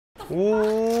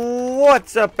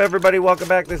What's up, everybody? Welcome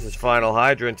back. This is Final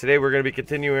Hydra, and today we're going to be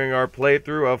continuing our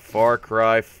playthrough of Far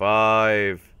Cry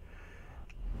 5.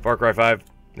 Far Cry 5.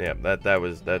 Yeah, that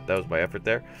was my effort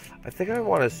there. I think I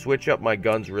want to switch up my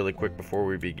guns really quick before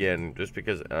we begin, just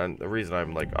because the reason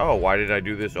I'm like, oh, why did I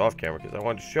do this off camera? Because I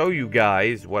want to show you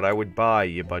guys what I would buy,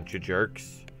 you bunch of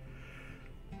jerks.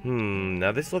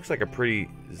 Now this looks like a pretty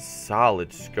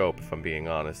solid scope, if I'm being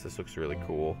honest. This looks really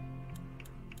cool.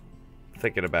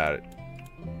 Thinking about it.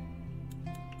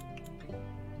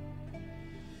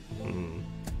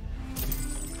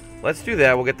 Let's do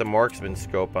that. We'll get the marksman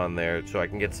scope on there so I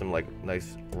can get some like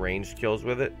nice ranged kills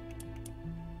with it.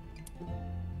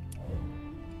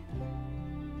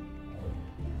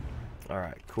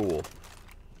 Alright, cool.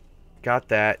 Got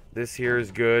that. This here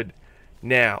is good.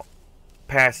 Now,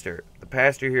 Pastor. The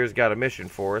Pastor here's got a mission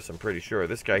for us, I'm pretty sure.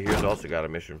 This guy here's also got a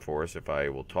mission for us if I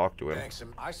will talk to him. Thanks.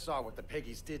 I saw what the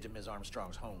Peggies did to Ms.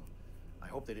 Armstrong's home. I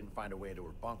hope they didn't find a way into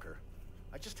her bunker.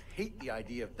 I just hate the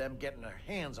idea of them getting their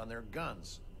hands on their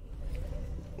guns.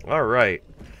 Alright.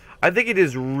 I think it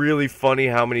is really funny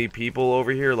how many people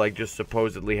over here, like, just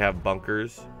supposedly have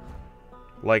bunkers.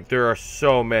 Like, there are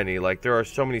so many. Like, there are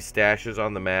so many stashes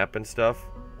on the map and stuff.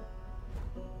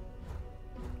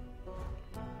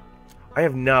 I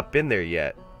have not been there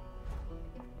yet.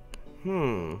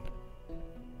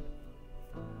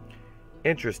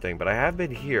 Interesting, but I have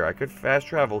been here. I could fast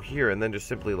travel here and then just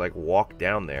simply, like, walk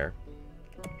down there.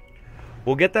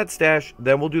 We'll get that stash,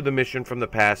 then we'll do the mission from the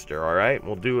Pastor, alright?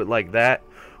 We'll do it like that.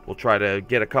 We'll try to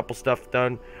get a couple stuff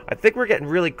done. I think we're getting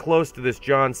really close to this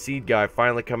John Seed guy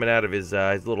finally coming out of his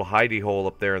little hidey hole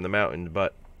up there in the mountains,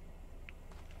 but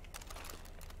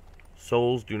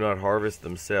souls do not harvest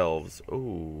themselves.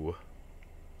 Ooh.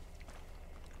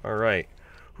 Alright.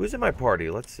 Who's in my party?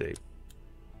 Let's see.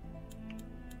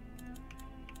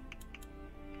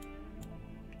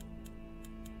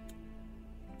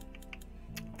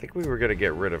 I think we were going to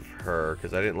get rid of her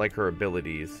because I didn't like her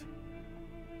abilities.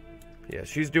 Yeah,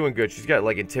 she's doing good. She's got,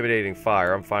 like, intimidating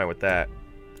fire. I'm fine with that.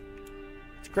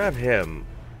 Let's grab him.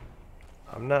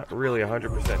 I'm not really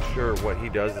 100% sure what he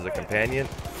does as a companion.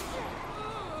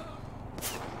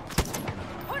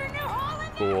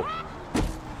 Cool.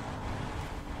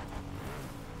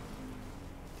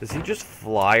 Does he just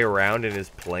fly around in his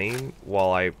plane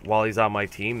while he's on my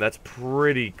team? That's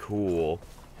pretty cool.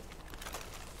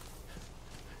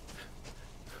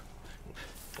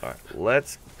 Alright,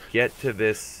 let's get to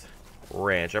this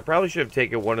ranch. I probably should have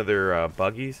taken one of their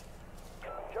buggies.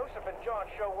 Joseph and John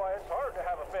show why it's hard to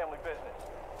have a family business.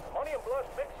 Money and blood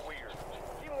mix weird,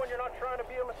 even when you're not trying to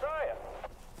be a messiah.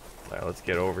 Alright, let's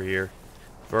get over here.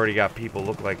 We've already got people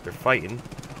look like they're fighting.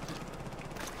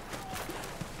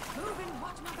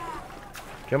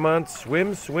 Come on,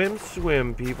 swim, swim,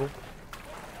 swim, people.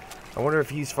 I wonder if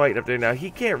he's fighting up there now.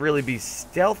 He can't really be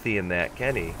stealthy in that,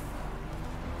 can he?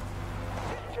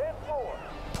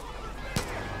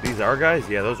 These are our guys?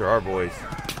 Yeah, those are our boys.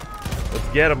 Let's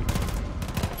get them.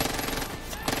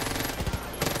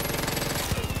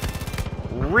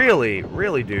 Really?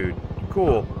 Really, dude?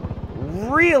 Cool.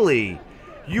 Really?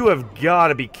 You have got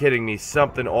to be kidding me.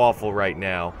 Something awful right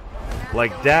now.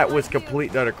 Like, that was complete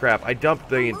and utter crap. I dumped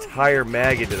the entire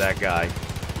mag into that guy.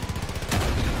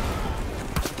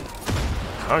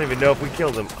 I don't even know if we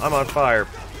killed him. I'm on fire.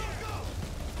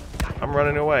 I'm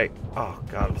running away. Oh,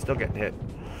 God, I'm still getting hit.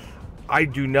 I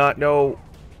do not know.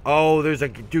 Oh, there's a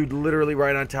dude literally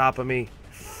right on top of me.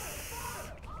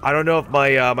 I don't know if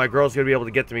my my girl's going to be able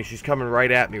to get to me. She's coming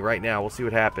right at me right now. We'll see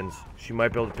what happens. She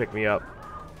might be able to pick me up.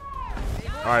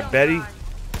 Alright, Betty.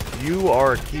 You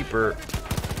are a keeper.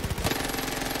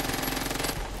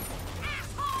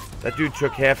 That dude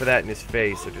took half of that in his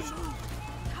face. It just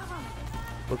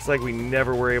looks like we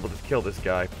never were able to kill this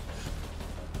guy.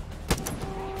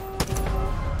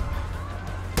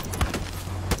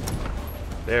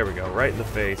 There we go, right in the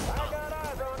face.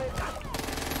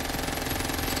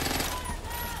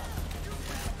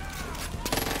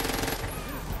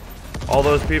 All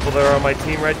those people that are on my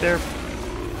team right there,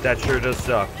 that sure does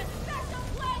suck.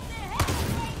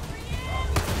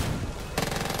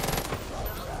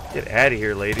 Get out of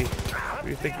here, lady. Who do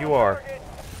you think you are?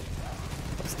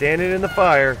 I'm standing in the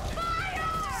fire.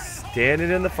 Standing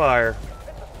in the fire.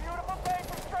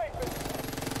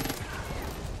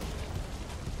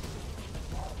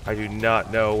 I do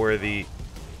not know where the...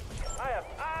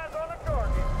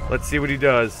 Let's see what he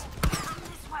does.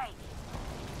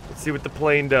 Let's see what the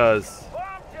plane does.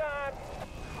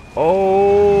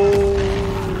 Oh,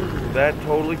 that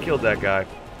totally killed that guy.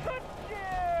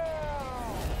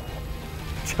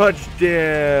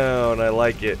 Touchdown! I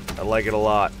like it. I like it a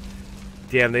lot.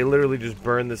 Damn, they literally just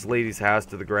burned this lady's house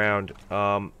to the ground.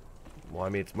 Well, I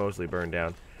mean, it's mostly burned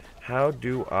down. How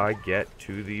do I get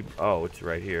to the... Oh, it's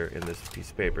right here in this piece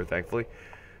of paper, thankfully.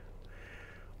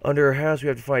 Under her house, we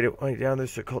have to find it down there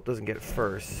so the cult doesn't get it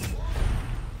first.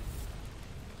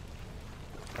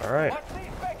 Alright.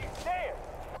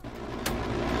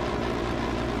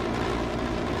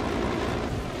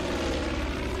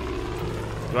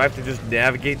 Do I have to just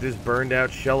navigate this burned out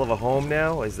shell of a home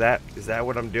now? Is that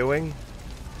what I'm doing?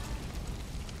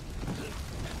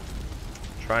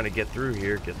 Trying to get through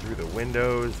here, get through the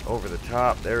windows, over the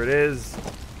top. There it is.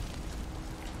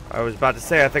 I was about to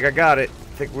say, I think I got it. I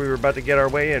think we were about to get our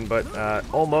way in, but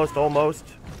almost.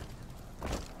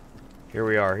 Here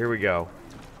we are, here we go.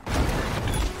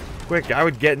 Quick, I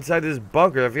would get inside this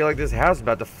bunker. I feel like this house is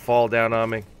about to fall down on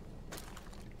me.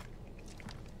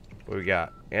 What do we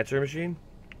got? Answering machine?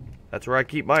 That's where I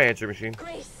keep my answering machine.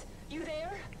 Grace, you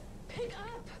there? Pick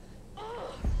up.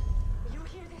 Oh, you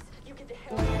hear this? You get the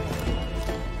hell.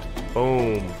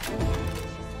 Boom.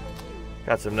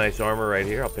 Got some nice armor right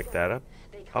here. I'll pick that up.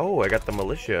 Oh, I got the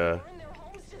militia. Burn their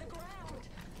homes to the ground.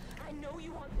 I know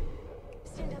you want.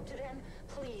 Stand up to them,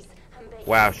 please. I'm begging.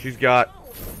 Wow, she's got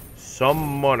some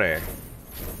money.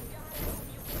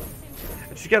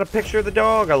 And she's got a picture of the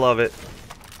dog. I love it.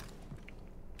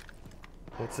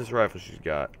 What's this rifle she's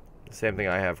got? The same thing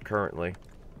I have currently.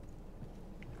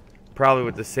 Probably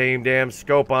with the same damn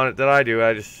scope on it that I do.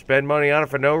 I just spend money on it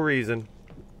for no reason.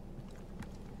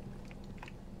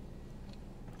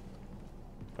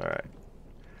 Alright.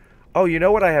 Oh, you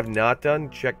know what I have not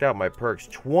done? Checked out my perks.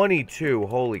 22.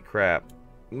 Holy crap.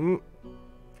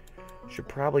 Should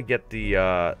probably get the,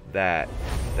 that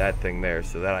thing there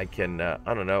so that I can,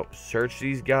 I don't know, search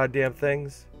these goddamn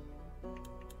things.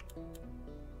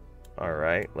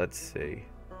 Alright, let's see.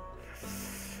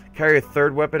 Carry a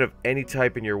third weapon of any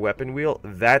type in your weapon wheel.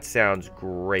 That sounds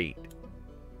great.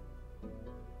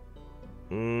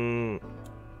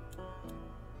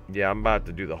 Yeah, I'm about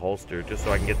to do the holster just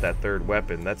so I can get that third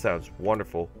weapon. That sounds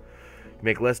wonderful.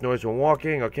 Make less noise when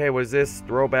walking. Okay, what is this?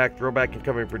 Throwback. Throwback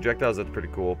incoming projectiles. That's pretty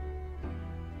cool.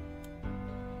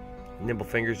 Nimble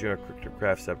fingers. You know, quick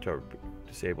craft saboteur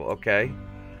disable. Okay.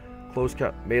 Close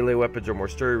melee weapons are more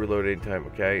sturdy. Reload anytime.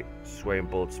 Okay. Sway and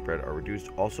bullet spread are reduced.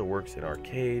 Also works in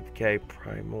arcade. Okay.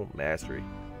 Primal mastery.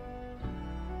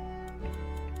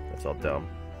 That's all dumb.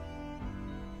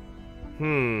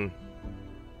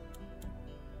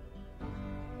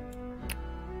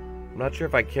 I'm not sure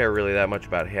if I care really that much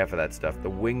about half of that stuff.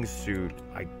 The wingsuit,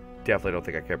 I definitely don't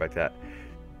think I care about that.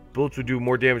 Bullets would do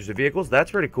more damage to vehicles. That's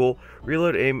pretty cool.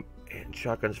 Reload, aim, and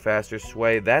shotguns faster.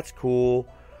 Sway, that's cool.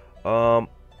 And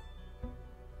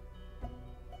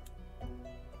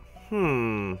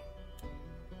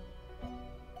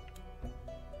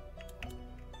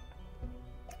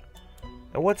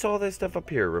what's all this stuff up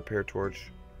here? Repair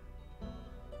torch.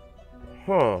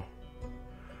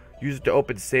 Use it to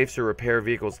open safes or repair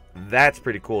vehicles. That's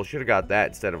pretty cool. Should have got that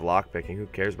instead of lockpicking. Who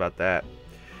cares about that?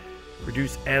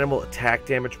 Reduce animal attack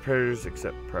damage predators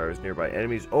except predators nearby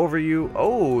enemies over you.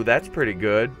 Oh, that's pretty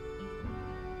good.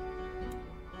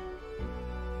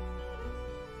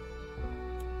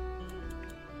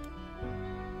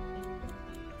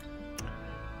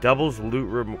 Doubles loot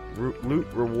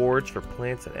rewards for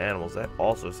plants and animals. That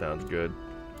also sounds good.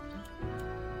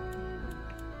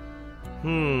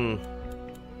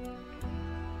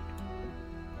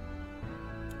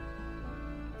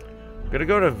 Gonna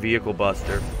go to Vehicle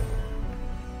Buster.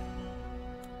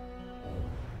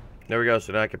 There we go,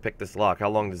 so now I can pick this lock. How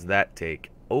long does that take?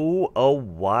 Oh, a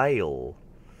while.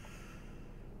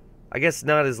 I guess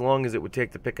not as long as it would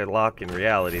take to pick a lock in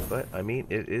reality, but, I mean,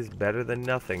 it is better than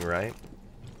nothing, right?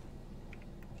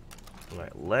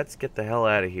 Alright, let's get the hell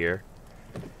out of here.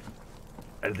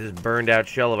 Out of this burned out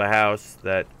shell of a house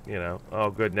that, you know... Oh,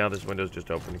 good, now this window's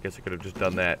just open. I guess I could have just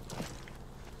done that.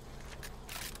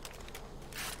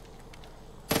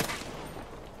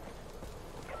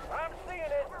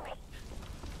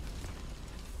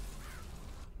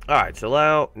 Alright,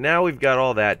 so now we've got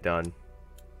all that done.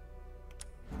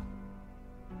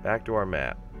 Back to our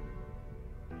map.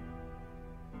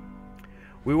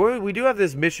 We do have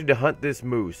this mission to hunt this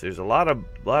moose. There's a lot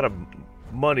of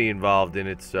money involved in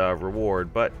its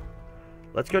reward, but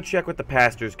let's go check what the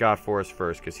pastor's got for us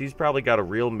first, because he's probably got a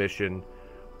real mission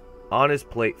on his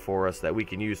plate for us that we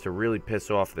can use to really piss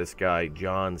off this guy,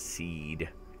 John Seed.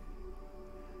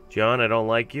 John, I don't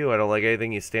like you. I don't like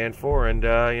anything you stand for, and,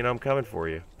 you know, I'm coming for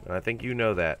you. And I think you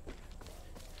know that.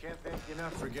 Can't thank you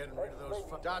enough for getting rid of those.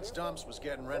 Dot's Dumps was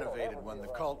getting renovated when the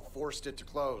cult forced it to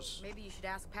close. Maybe you should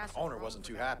ask Pastor. Owner wasn't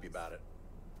too happy about it.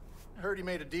 I heard he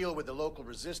made a deal with the local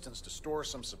resistance to store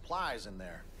some supplies in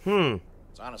there.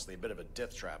 It's honestly a bit of a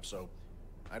death trap, so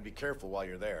I'd be careful while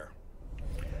you're there.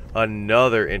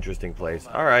 Another interesting place.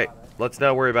 Alright, let's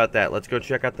not worry about that. Let's go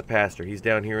check out the pastor. He's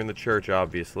down here in the church,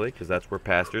 obviously, because that's where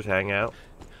pastors hang out.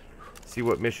 See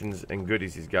what missions and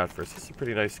goodies he's got for us. This is a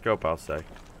pretty nice scope, I'll say.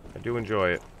 I do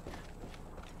enjoy it.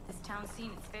 This town's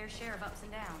seen its fair share of ups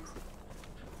and downs.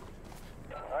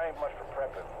 I ain't much for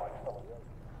prepping like some of the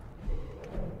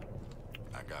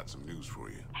I got some news for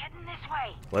you. Heading this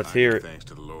way. Let's hear it. Thanks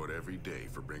to the Lord every day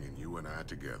for bringing you and I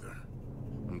together.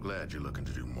 I'm glad you're looking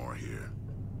to do more here.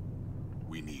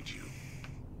 We need you.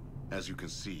 As you can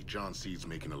see, John Seed's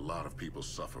making a lot of people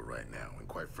suffer right now, and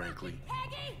quite frankly,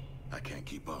 I can't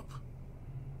keep up.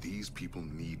 These people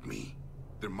need me.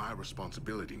 They're my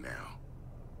responsibility now.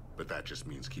 But that just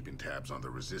means keeping tabs on the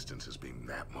resistance is being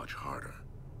that much harder.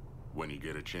 When you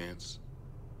get a chance,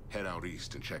 head out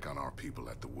east and check on our people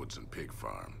at the Woods and Pig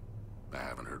Farm. I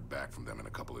haven't heard back from them in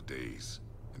a couple of days,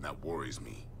 and that worries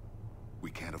me.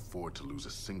 We can't afford to lose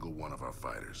a single one of our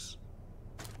fighters.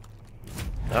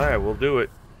 Alright, we'll do it.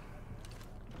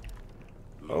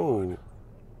 Lord, Oh.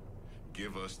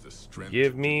 give us the strength.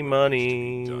 Give to me do what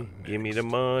needs to be money. done Give me the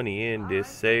next. money in this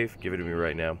safe. Give it to me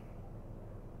right now.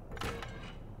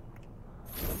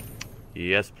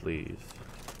 Yes, please.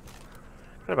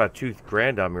 Got about $2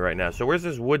 grand on me right now. So where's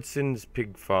this Woodson's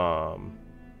Pig Farm?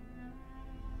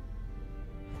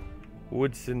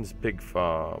 Woodson's Pig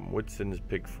Farm. Woodson's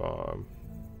Pig Farm.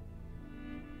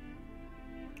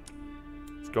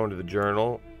 Let's go into the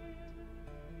journal.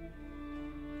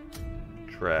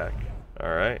 Track.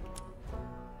 Alright.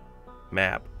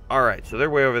 Map. Alright, so they're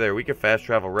way over there. We can fast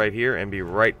travel right here and be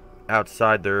right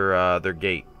outside their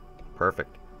gate.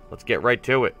 Perfect. Let's get right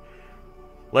to it.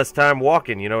 Less time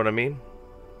walking, you know what I mean?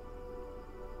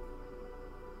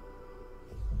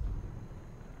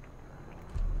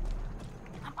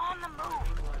 I'm on the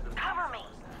move. Cover me.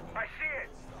 I see it!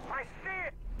 I see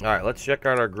it! Alright, let's check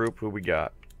out our group. Who we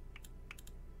got?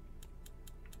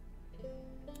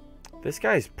 This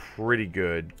guy's pretty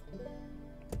good.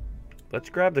 Let's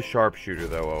grab the sharpshooter,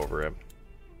 though, over him.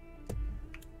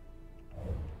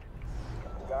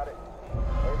 Got it.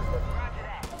 Roger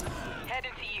that.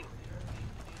 Heading to you.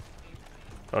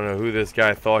 I don't know who this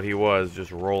guy thought he was,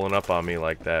 just rolling up on me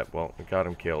like that. Well, we got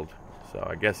him killed. So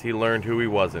I guess he learned who he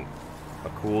wasn't. A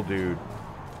cool dude.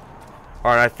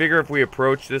 Alright, I figure if we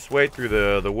approach this way through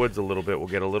the woods a little bit, we'll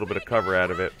get a little bit of cover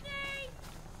out of it.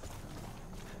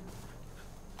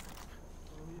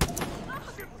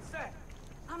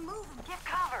 I'm moving. Get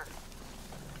cover.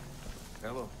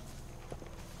 Hello.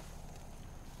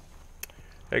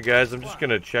 Hey guys, I'm just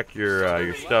gonna check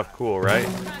your stuff. Cool, right?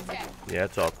 Yeah,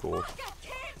 it's all cool.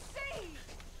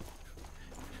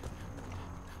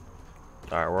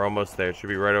 Alright, we're almost there. It should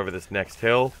be right over this next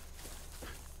hill.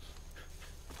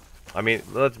 I mean,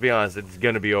 let's be honest, it's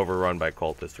gonna be overrun by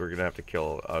cultists. We're gonna have to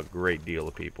kill a great deal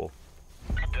of people.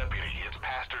 Deputy, it's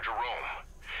Pastor Jerome.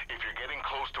 If you're getting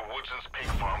close to Woodson's Pig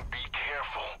Farm, be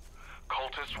careful.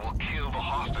 Cultists will kill the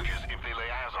hostages if they lay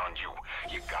eyes on you.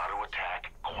 You gotta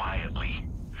attack quietly.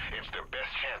 It's their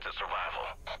best chance at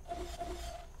survival.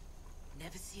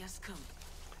 Never see us come.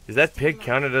 Is that pig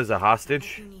counted as a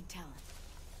hostage? You need talent.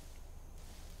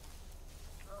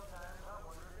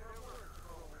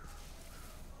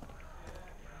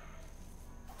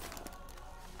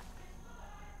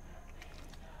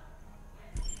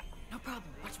 No problem.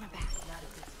 Watch my back. Not a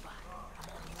good spot.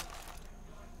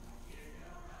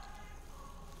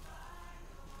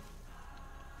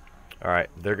 Alright,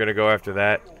 they're gonna go after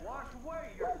that. Wash away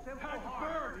your simple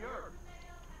heart.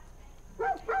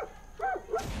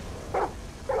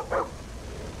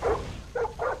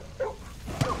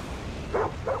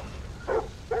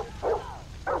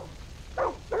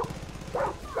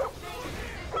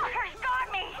 Fucker's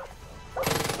got me!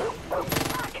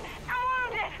 Fuck! I'm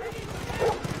wounded!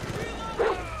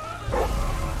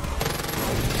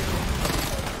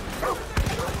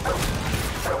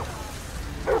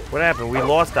 What happened? We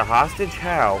lost a hostage?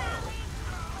 How?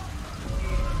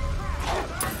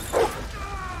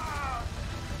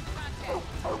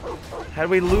 How did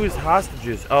we lose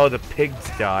hostages? Oh, the pigs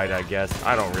died, I guess.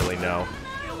 I don't really know.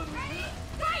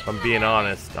 If I'm being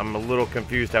honest. I'm a little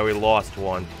confused how we lost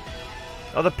one.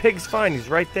 Oh, the pig's fine. He's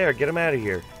right there. Get him out of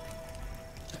here.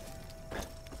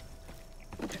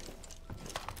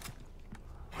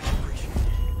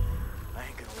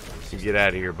 You get out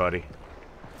of here, buddy.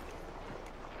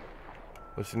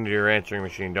 Listen to your answering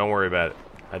machine. Don't worry about it.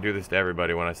 I do this to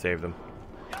everybody when I save them.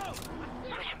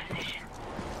 Switch position.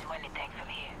 Do anything from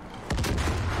here.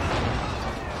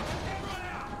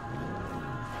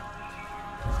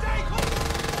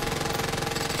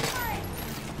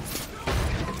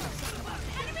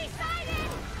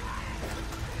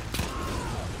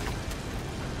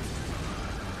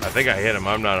 I think I hit him.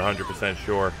 I'm not 100%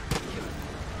 sure.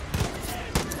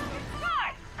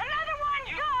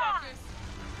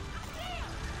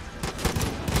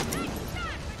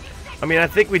 I mean, I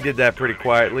think we did that pretty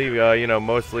quietly, you know,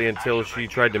 mostly until she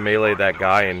tried to melee that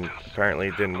guy, and apparently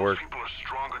it didn't work. People are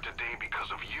stronger today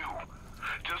because of you.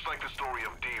 Just like the story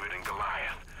of David and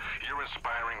Goliath. You're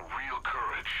inspiring real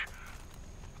courage.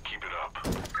 Keep it up.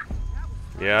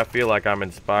 Yeah, I feel like I'm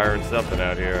inspiring something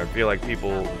out here. I feel like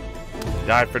people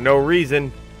died for no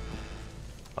reason.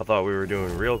 I thought we were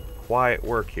doing real quiet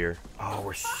work here. Oh,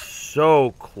 we're so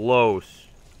close.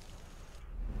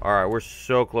 Alright, we're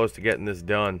so close to getting this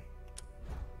done.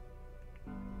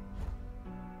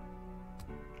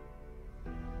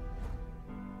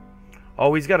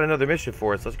 Oh, he's got another mission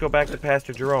for us. Let's go back to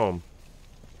Pastor Jerome.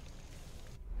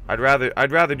 I'd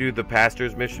rather do the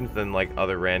pastor's missions than like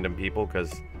other random people,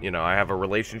 because you know I have a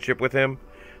relationship with him,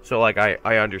 so like I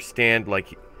understand,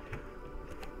 like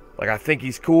I think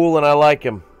he's cool and I like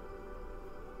him.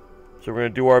 So we're gonna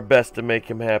do our best to make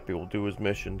him happy. We'll do his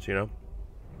missions, you know.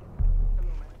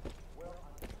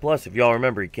 Plus, if y'all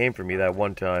remember, he came for me that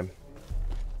one time.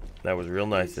 That was real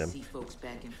nice of him. See folks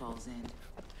back in Falls End.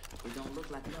 It don't look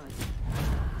like much.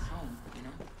 It's home, you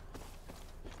know.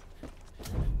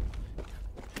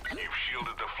 You've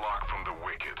shielded the flock from the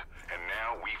wicked, and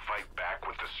now we fight back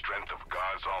with the strength of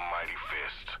God's almighty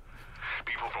fist.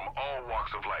 People from all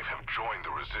walks of life have joined the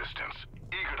resistance,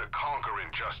 eager to conquer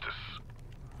injustice.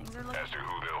 As to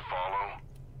who they'll follow,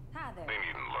 they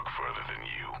needn't look further than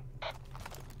you.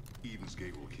 Eden's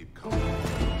Gate will keep coming.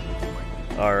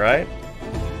 Alright.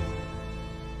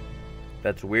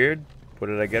 That's weird. What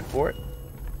did I get for it?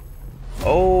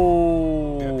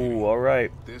 Oh,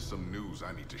 alright. There's some news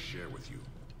I need to share with you.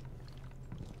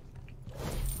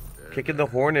 Kicking the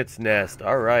hornet's nest.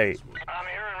 Alright. I'm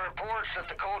hearing reports that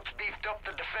the Colts beefed up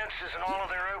the defenses in all of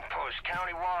their outposts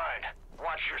countywide.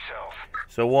 Watch yourself.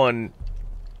 So one.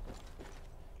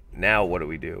 Now what do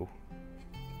we do?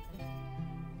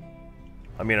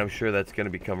 I mean, I'm sure that's going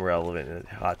to become relevant in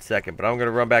a hot second, but I'm going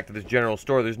to run back to this general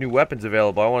store. There's new weapons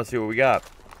available. I want to see what we got.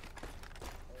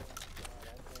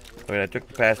 I mean, I took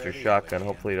the pastor's shotgun.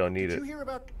 Hopefully, you don't need it.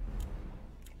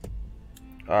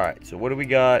 Alright, so what do we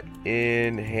got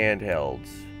in handhelds?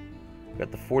 We got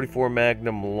the 44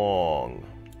 Magnum Long.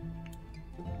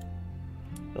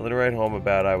 Nothing to write home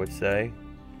about, I would say.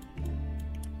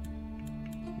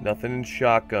 Nothing in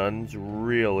shotguns,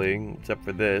 really, except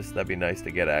for this. That'd be nice to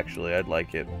get, actually. I'd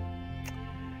like it.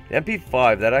 The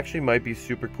MP5, that actually might be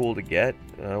super cool to get.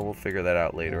 We'll figure that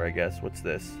out later, I guess. What's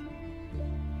this?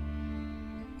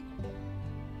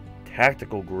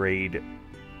 Tactical grade.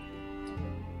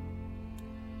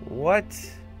 What?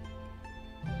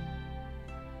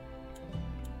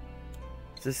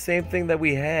 It's the same thing that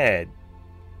we had.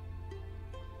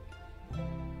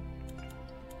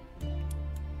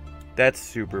 That's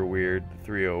super weird.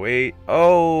 308.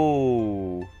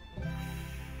 Oh!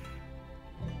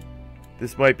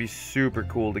 This might be super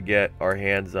cool to get our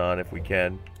hands on if we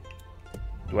can.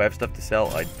 Do I have stuff to sell?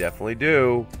 I definitely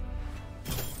do.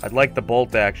 I'd like the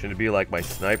bolt action to be like my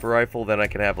sniper rifle. Then I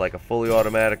can have like a fully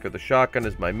automatic or the shotgun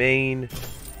as my main.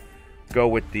 Go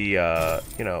with the,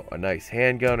 you know, a nice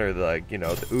handgun or the, like, you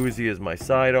know, the Uzi as my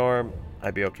sidearm.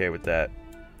 I'd be okay with that.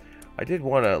 I did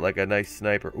want like a nice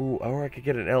sniper. Ooh, or I could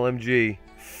get an LMG.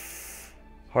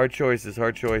 Hard choices,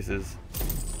 hard choices.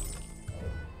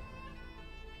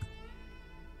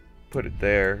 Put it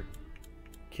there.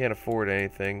 Can't afford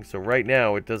anything. So right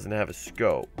now it doesn't have a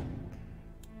scope.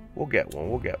 We'll get one,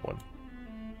 we'll get one.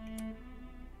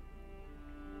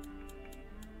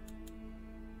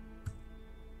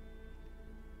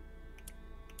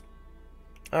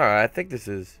 Alright, I think this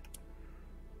is...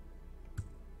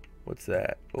 What's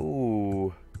that?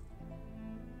 Ooh.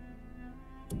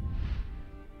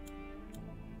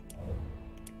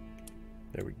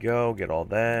 There we go, get all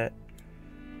that.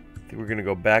 I think we're gonna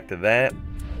go back to that.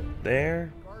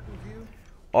 There.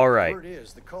 Alright.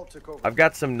 I've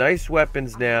got some nice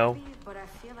weapons now.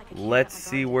 Let's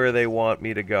see where they want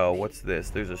me to go. What's this?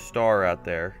 There's a star out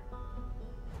there.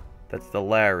 That's the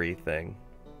Larry thing.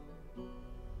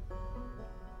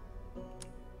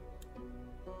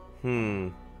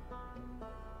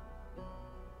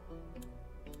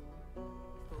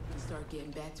 Start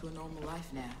getting back to a normal life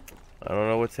now. I don't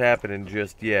know what's happening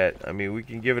just yet. I mean, we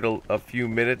can give it a few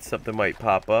minutes. Something might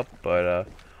pop up, but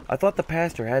I thought the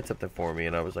pastor had something for me,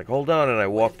 and I was like, hold on, and I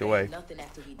walked away. Nothing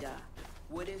after we die.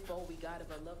 What if all we got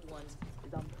of our loved ones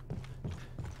is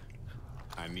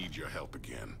I need your help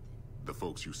again. The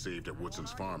folks you saved at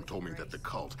Woodson's farm told me that the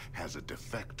cult has a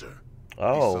defector.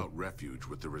 Oh. He sought refuge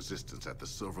with the resistance at the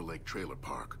Silver Lake Trailer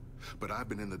Park, but I've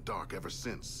been in the dark ever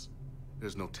since.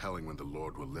 There's no telling when the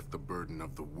Lord will lift the burden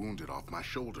of the wounded off my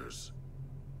shoulders.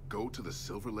 Go to the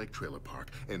Silver Lake Trailer Park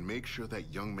and make sure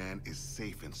that young man is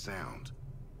safe and sound.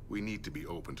 We need to be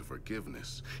open to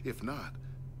forgiveness. If not,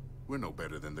 we're no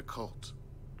better than the cult.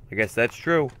 I guess that's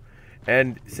true.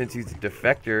 And since he's a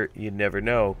defector, you never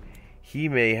know. He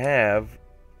may have,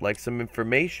 like, some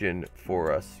information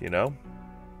for us, you know?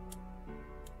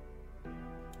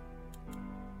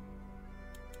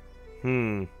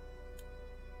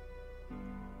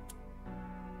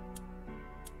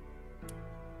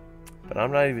 But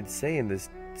I'm not even seeing this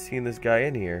guy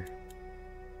in here.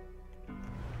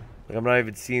 Like, I'm not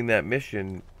even seeing that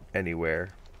mission anywhere.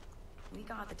 We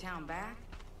got the town back.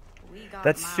 We got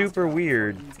That's miles super before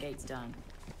weird. Eden's Gate's done.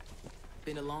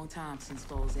 Been a long time since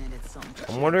Foes ended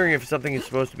something. I'm wondering if something is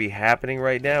supposed to be happening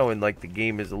right now and, like, the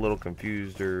game is a little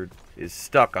confused or is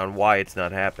stuck on why it's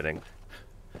not happening.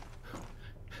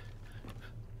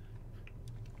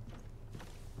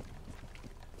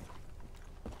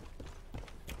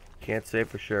 Can't say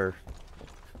for sure.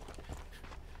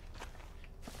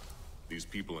 These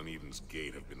people in Eden's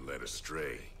Gate have been led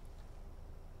astray.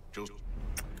 Just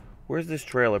Where's this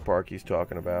trailer park he's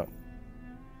talking about?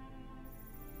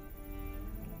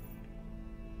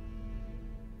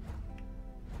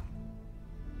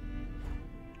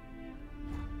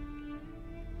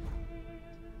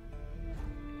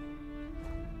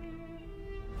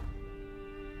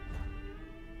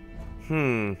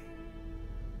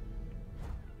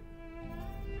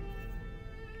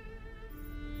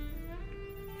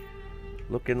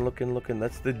 Looking.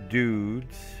 That's the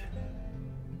dudes.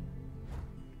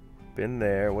 Been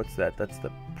there. What's that? That's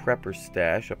the prepper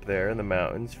stash up there in the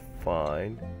mountains.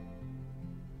 Fine.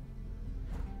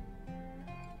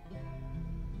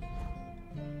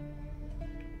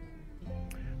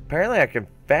 Apparently I can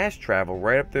fast travel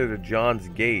right up there to John's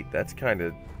Gate. That's kind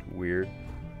of weird.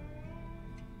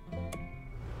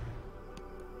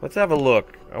 Let's have a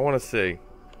look. I want to see.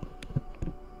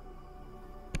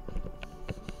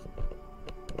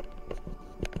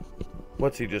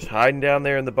 What's he, just hiding down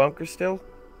there in the bunker still?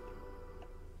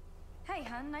 Hey,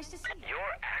 hun, nice to see you. Your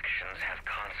actions have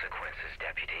consequences,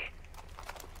 Deputy.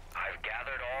 I've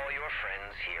gathered all your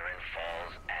friends here in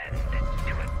Falls End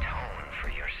to atone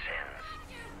for your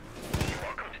sins. You're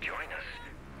welcome to join us.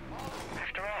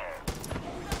 After all,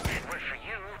 if it were for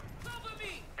you,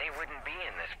 they wouldn't be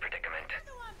in this predicament.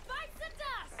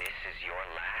 This is your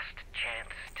last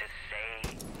chance to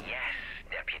say yes,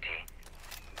 Deputy.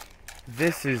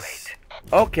 This is...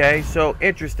 Okay, so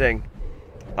interesting.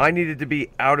 I needed to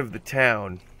be out of the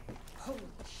town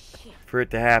for it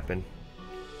to happen.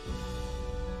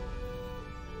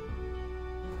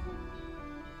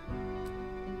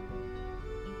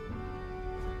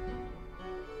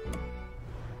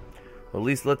 Well, at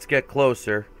least let's get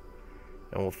closer,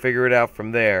 and we'll figure it out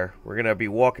from there. We're gonna be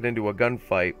walking into a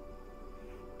gunfight.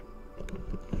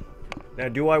 Now,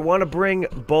 do I want to bring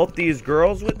both these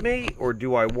girls with me, or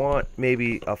do I want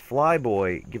maybe a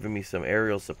flyboy giving me some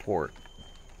aerial support?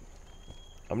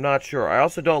 I'm not sure. I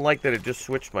also don't like that it just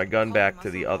switched my gun back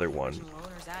to the other one.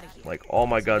 Like, all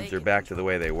my guns are back to the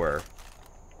way they were.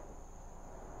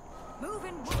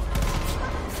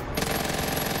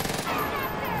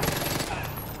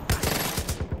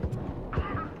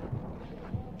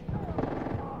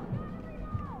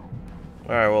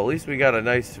 Alright, well, at least we got a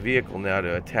nice vehicle now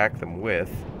to attack them with.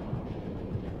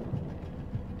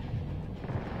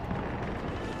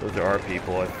 Those are our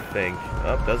people, I think.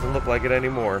 Oh, doesn't look like it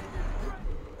anymore.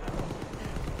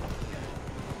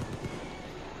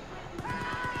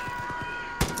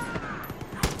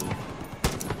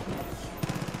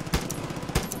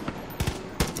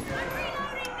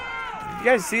 You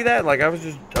guys see that? Like, I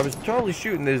was totally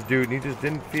shooting this dude, and he just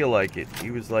didn't feel like it.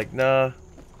 He was like, nah,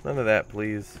 none of that,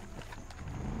 please.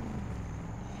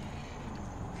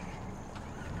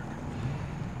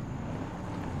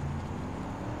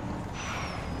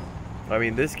 I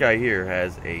mean, this guy here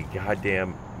has a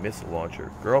goddamn missile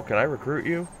launcher. Girl, can I recruit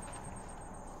you?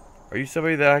 Are you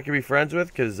somebody that I can be friends with?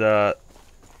 Because,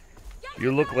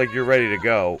 you look like you're ready to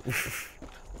go. I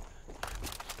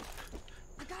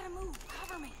gotta move.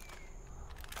 Cover me.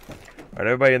 Alright,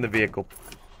 everybody in the vehicle.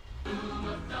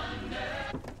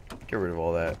 Get rid of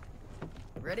all that.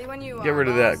 Ready when you are. Get rid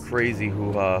of that crazy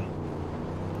hoo-ha.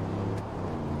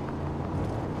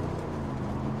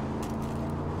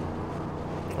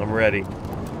 I'm ready.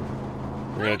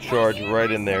 We're gonna charge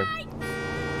right in there.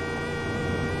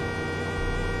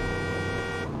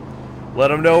 Let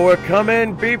them know we're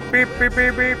coming. Beep, beep, beep,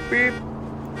 beep, beep, beep.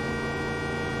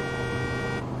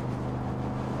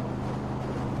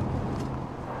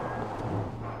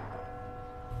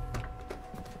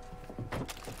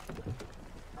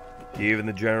 Even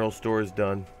the general store is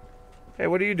done. Hey,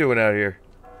 what are you doing out here?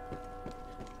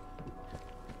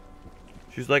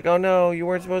 She's like, oh no, you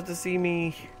weren't supposed to see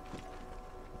me.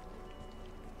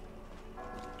 I'm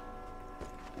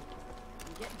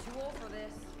getting too old for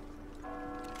this.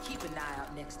 Keep an eye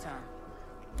out next time.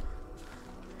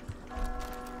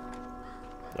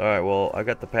 Alright, well, I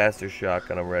got the pastor's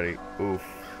shotgun. I'm ready. Oof.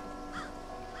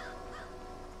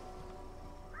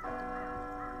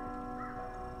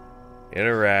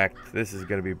 Interact. This is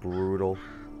gonna be brutal.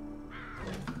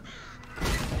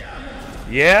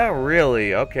 Yeah,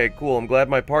 really? Okay, cool. I'm glad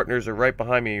my partners are right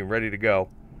behind me and ready to go.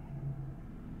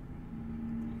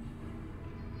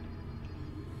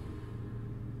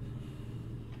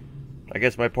 I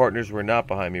guess my partners were not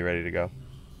behind me ready to go.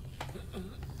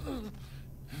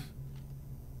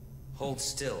 Hold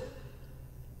still.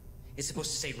 It's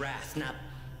supposed to say wrath, not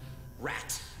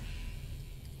rat.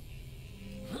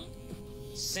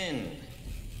 Sin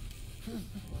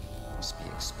must be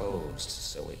exposed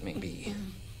so it may be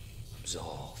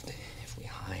absolved. If we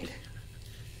hide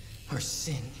our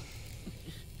sin,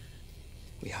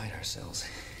 we hide ourselves.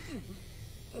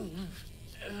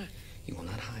 You will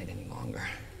not hide any longer.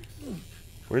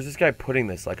 Where's this guy putting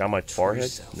this? Like on my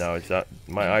forehead? No, it's not.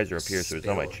 My eyes are up here, so it's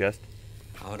on my chest.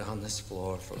 Out on this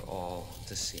floor for all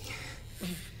to see.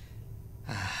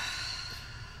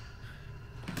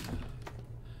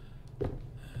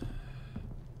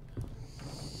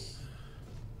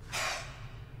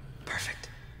 Perfect.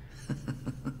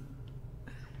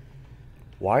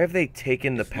 Why have they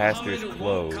taken the pastor's Muhammad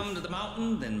clothes? won't come to the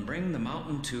mountain, then bring the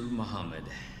mountain to Muhammad.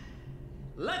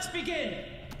 Let's begin.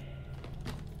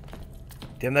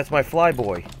 Damn, that's my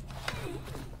flyboy.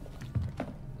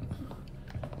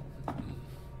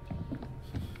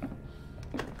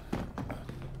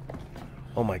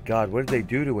 Oh my god, what did they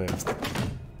do to him?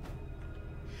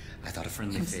 I thought a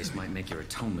friendly face might make your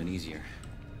atonement easier.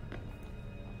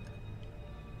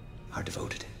 Are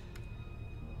devoted.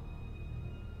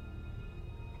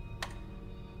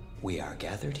 We are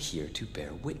gathered here to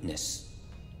bear witness.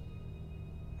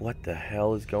 What the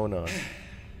hell is going on?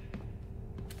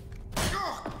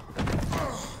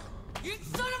 You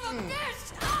son of a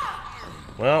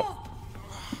bitch! Well,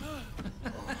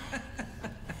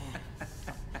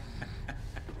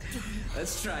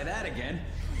 Let's try that again.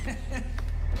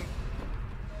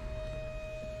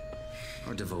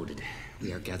 Are devoted.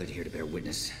 We are gathered here to bear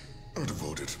witness. Are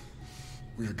devoted.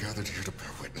 We are gathered here to bear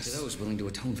To witness. those willing to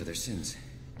atone for their sins.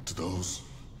 To those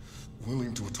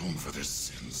willing to atone for their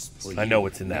sins. Will I know you,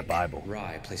 what's in that Nick Bible.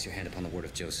 Rye, place your hand upon the word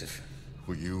of Joseph.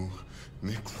 Will you,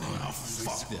 Nick Ryan?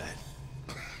 Fuck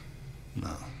that.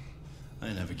 No. I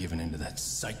ain't never given in to that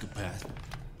psychopath.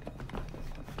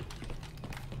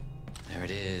 There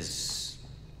it is.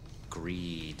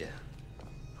 Greed.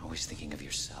 Always thinking of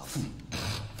yourself.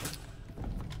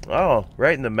 oh,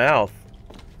 right in the mouth.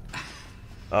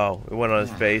 Oh, it went on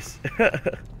his face.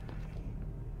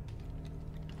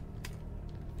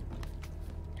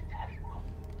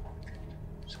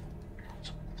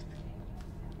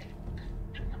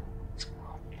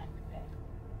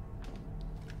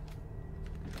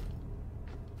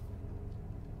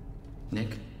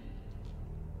 Nick?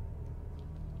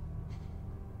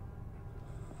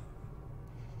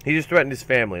 He just threatened his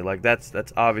family. Like, that's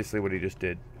obviously what he just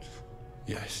did.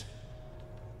 Yes.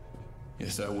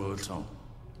 Yes, I will atone.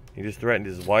 He just threatened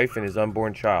his wife and his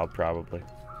unborn child, probably.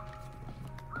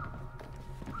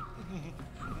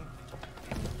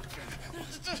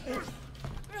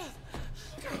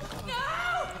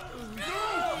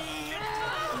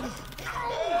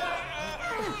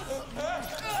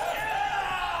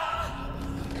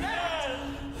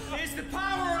 It's the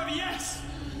power of yes!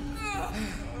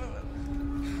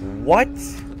 What?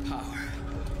 The power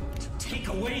to take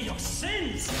away your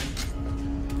sins!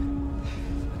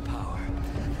 The power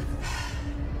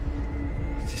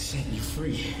to set you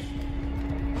free.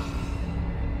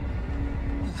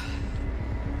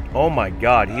 Oh my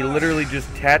god, he literally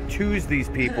just tattoos these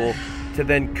people to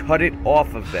then cut it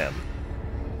off of them.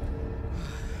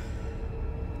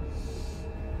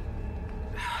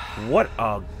 What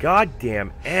a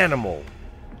goddamn animal.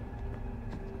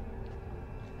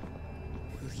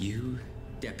 Will you,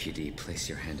 deputy, place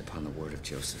your hand upon the word of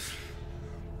Joseph?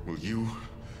 Will you,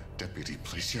 deputy,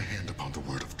 place your hand upon the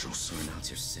word of Joseph? Renounce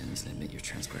your sins and admit your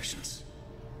transgressions.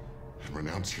 And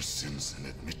renounce your sins and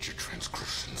admit your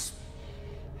transgressions.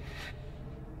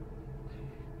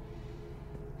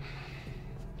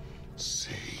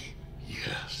 Say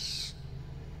yes.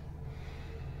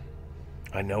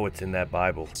 I know it's in that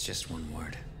Bible. It's just one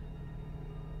word.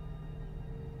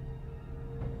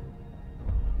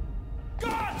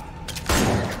 Shoot!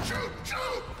 Shoot!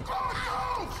 Go!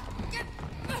 Go!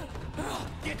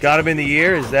 Got him in the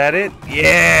ear. Is that it?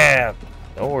 Yeah.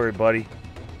 Don't worry, buddy.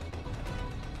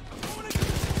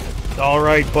 All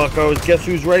right, buckos. Guess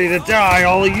who's ready to die?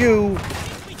 All of you.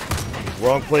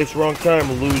 Wrong place, wrong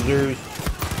time, losers.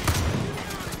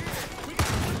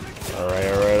 All right,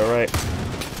 all right, all right.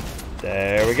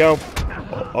 There we go.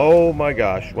 Oh my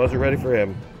gosh, wasn't ready for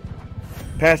him.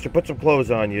 Pastor, put some clothes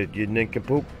on, you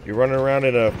nincompoop. You're running around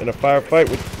in a firefight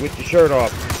with your shirt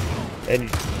off,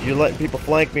 and you're letting people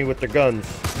flank me with their guns.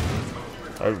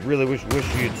 I really wish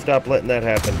you'd stop letting that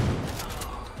happen.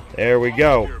 There we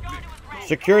go.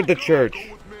 Secured the church.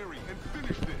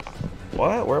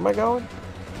 What? Where am I going?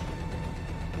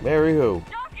 Mary who?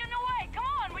 Stop getting away! Come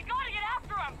on, we gotta get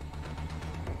after him!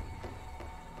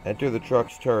 Enter the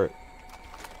truck's turret.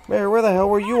 Mary, where the hell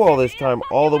were you all this time?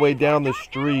 All the way down the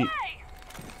street.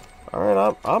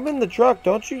 Alright, I'm in the truck.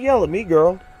 Don't you yell at me,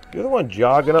 girl. You're the one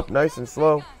jogging up nice and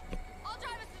slow. I'll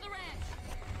drive us to the ranch.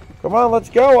 Come on, let's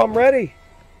go. I'm ready.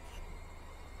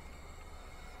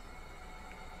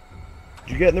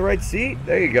 Did you get in the right seat?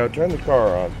 There you go. Turn the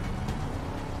car on.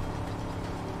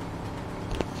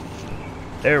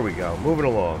 There we go. Moving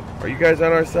along. Are you guys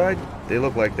on our side? They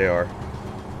look like they are.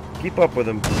 Keep up with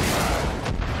them.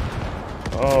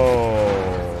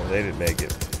 Oh, they didn't make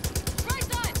it. Right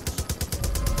side.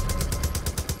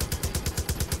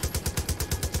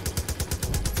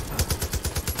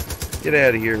 Get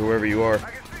out of here, whoever you are.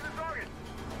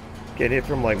 Get hit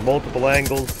from like multiple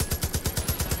angles.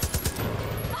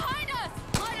 Behind us.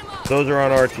 Light him up. Those are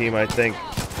on our team, I think.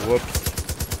 Whoops.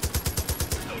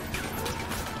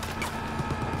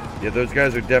 Yeah, those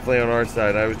guys are definitely on our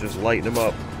side. I was just lighting them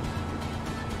up.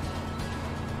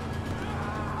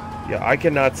 Yeah, I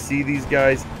cannot see these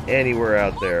guys anywhere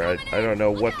out there. I don't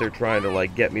know what they're trying to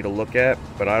like get me to look at,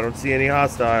 but I don't see any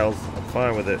hostiles. I'm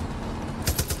fine with it.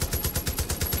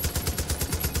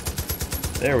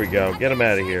 There we go. Get them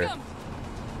out of here.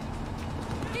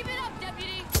 Keep it up,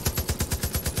 deputy.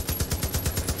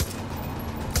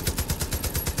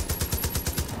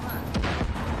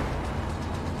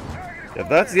 If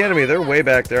that's the enemy, they're way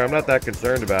back there. I'm not that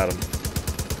concerned about them.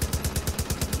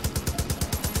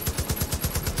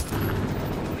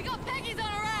 We got Peggy's on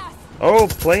our ass. Oh,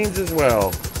 planes as well.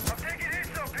 I'm taking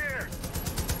hits up here.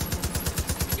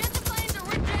 Get the planes or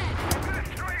we're dead. I'm gonna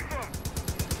strafe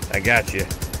them. I got you.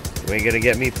 You ain't gonna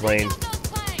get me, plane. Kill those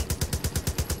planes.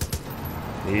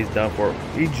 He's done for.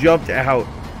 He jumped out.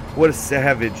 What a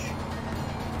savage.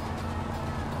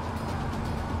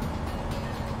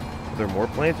 Are there more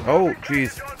planes? Oh,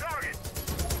 jeez. On target.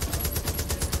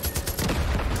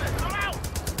 I'm out.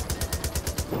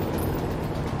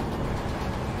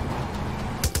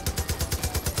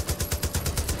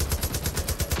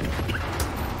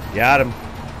 Got him.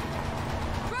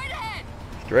 Straight ahead.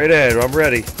 Straight ahead. I'm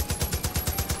ready.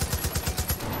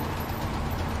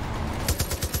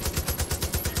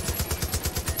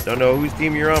 Don't know whose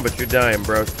team you're on, but you're dying,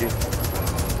 broski.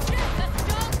 Shit, that's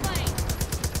John's plane.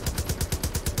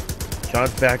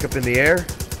 John's back up in the air.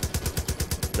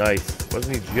 Nice.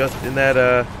 Wasn't he just in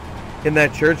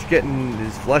that church getting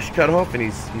his flesh cut off, and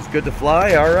he's good to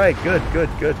fly? All right, good, good,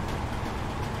 good.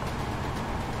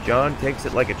 John takes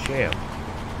it like a champ.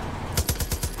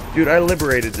 Dude, I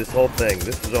liberated this whole thing.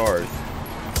 This is ours.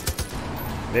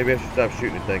 Maybe I should stop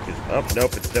shooting at things. Oh,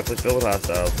 nope, it's definitely filled with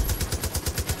hostiles.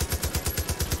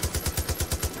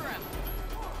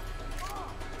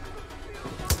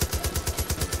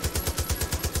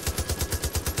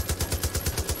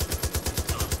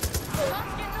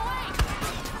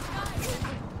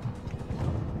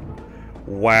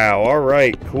 Wow,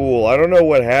 alright, cool. I don't know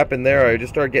what happened there. I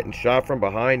just started getting shot from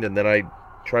behind, and then I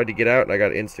tried to get out, and I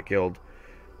got insta-killed.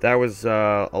 That was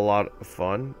a lot of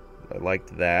fun. I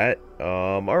liked that.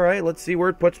 Alright, let's see where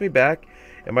it puts me back.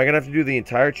 Am I going to have to do the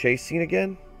entire chase scene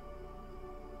again?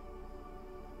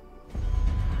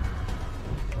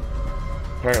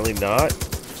 Apparently not.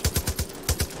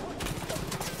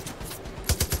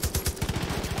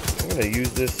 I'm going to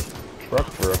use this truck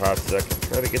for a hot second.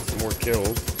 Try to get some more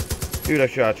kills. Dude, I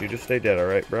shot you. Just stay dead,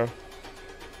 alright, bro?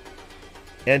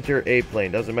 Enter a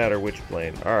plane. Doesn't matter which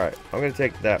plane. Alright, I'm going to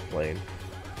take that plane.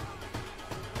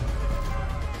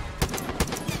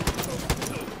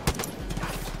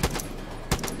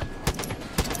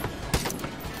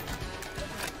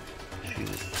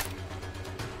 Jesus.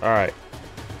 Alright.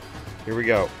 Here we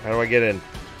go. How do I get in?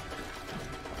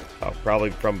 Oh, probably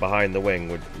from behind the wing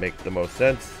would make the most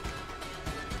sense.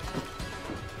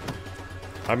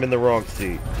 I'm in the wrong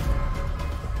seat.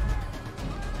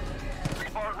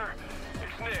 Partner,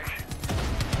 it's Nick.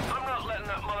 I'm not letting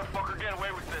that motherfucker get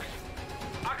away with this.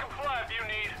 I can fly if you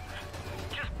need.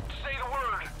 Just say the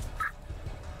word.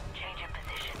 Change in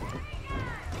position.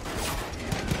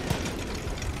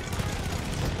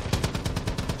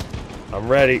 I'm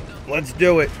ready. Let's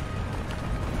do it.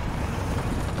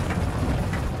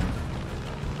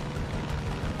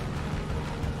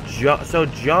 So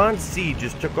John C.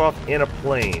 just took off in a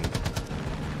plane.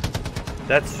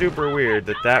 That's super weird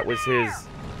that that was his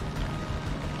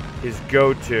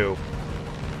go-to.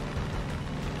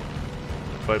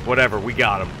 But whatever, we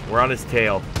got him. We're on his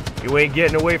tail. You ain't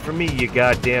getting away from me, you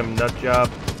goddamn nut job.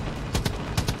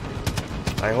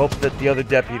 I hope that the other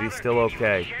deputy's still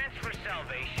okay.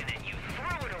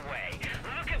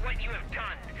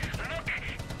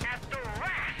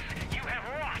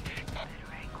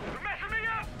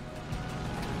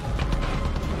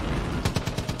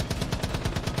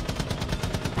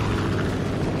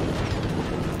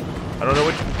 I don't know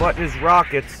which button is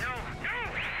rockets.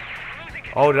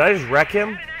 Oh, did I just wreck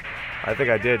him? I think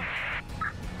I did.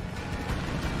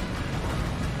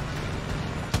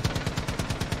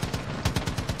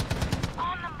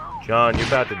 John, you're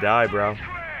about to die, bro.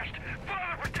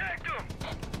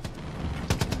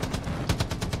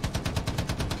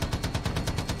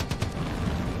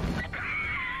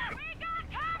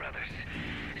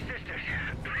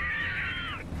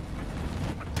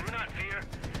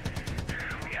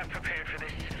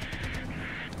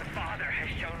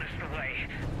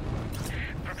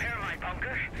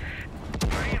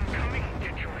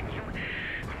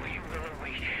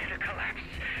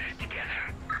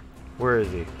 Where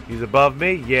is he? He's above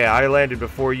me? Yeah, I landed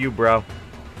before you, bro.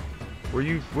 Were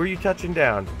you touching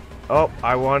down? Oh,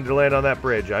 I wanted to land on that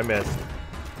bridge. I missed.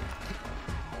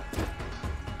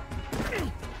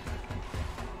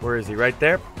 Where is he? Right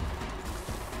there?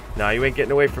 Nah, you ain't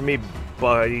getting away from me,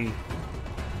 buddy.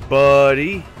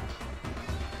 Buddy.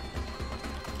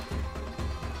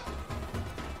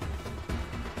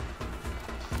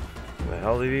 Where the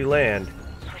hell did he land?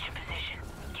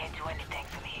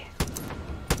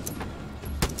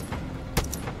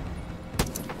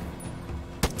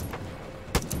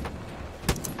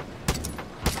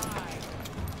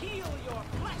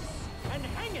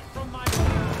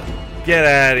 Get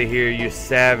out of here, you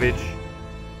savage.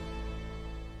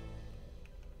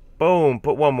 Boom.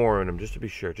 Put one more in him, just to be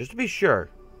sure. Just to be sure.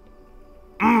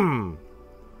 Let's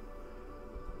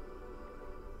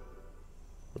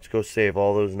go save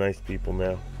all those nice people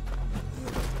now.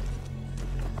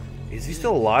 Is he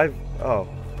still alive? Oh.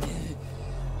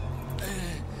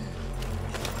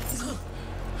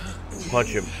 Punch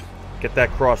him. Get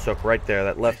that cross hook right there,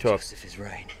 that left hook. Joseph is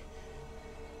right.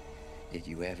 Did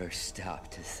you ever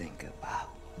stop to think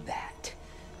about that?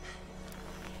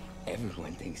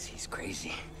 Everyone thinks he's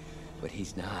crazy, but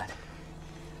he's not.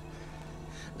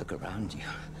 Look around you.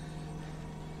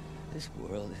 This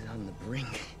world is on the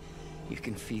brink. You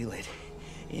can feel it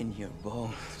in your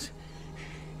bones.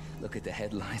 Look at the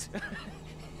headlines.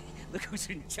 Look who's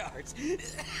in charge.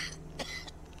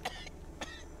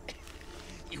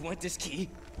 You want this key?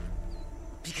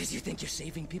 Because you think you're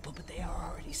saving people, but they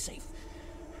are already safe.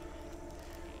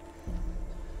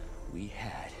 We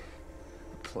had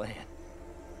a plan.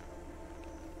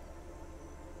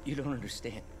 You don't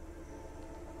understand.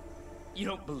 You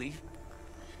don't believe.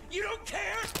 You don't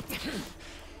care!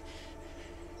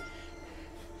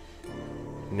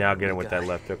 Now get him with that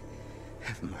left hook.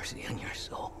 Have mercy on your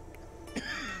soul.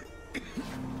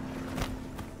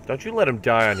 Don't you let him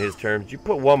die on his terms. You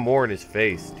put one more in his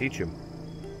face. Teach him.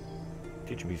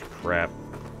 Teach him he's crap.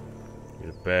 He's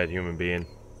a bad human being.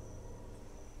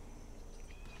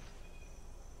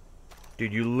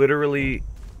 Dude, you literally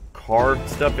carved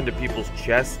stuff into people's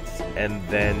chests and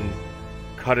then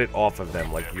cut it off of them.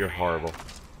 Like, you're horrible.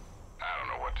 I don't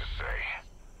know what to say.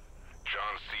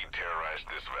 John C. terrorized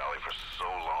this valley for so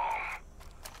long.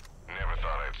 Never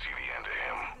thought I'd see the end of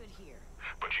him.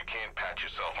 But you can't pat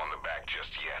yourself on the back just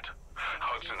yet.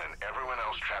 Hudson and everyone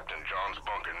else trapped in John's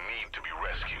bunker need to be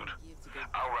rescued.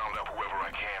 I'll round up whoever I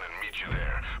can and meet you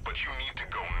there, but you need to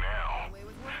go now.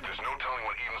 There's no telling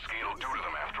what Eden Skate will do to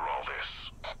them after all this.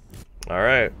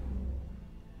 Alright.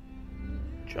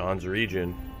 John's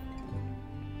region.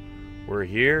 We're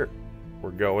here.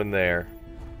 We're going there.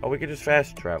 Oh, we could just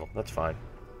fast travel. That's fine.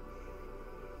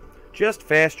 Just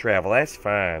fast travel. That's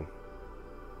fine.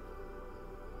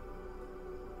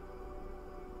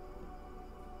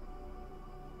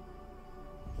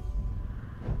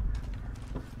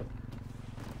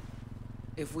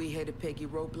 If we hit a Peggy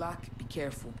roadblock, be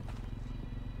careful.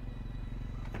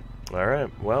 Alright,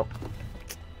 well,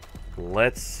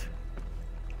 let's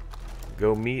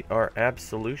go meet our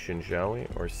absolution, shall we?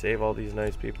 Or save all these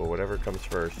nice people, whatever comes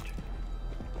first.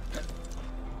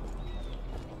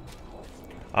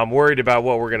 I'm worried about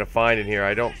what we're gonna find in here.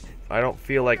 I don't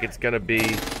feel like it's gonna be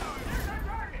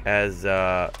as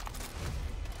cut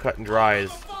and dry as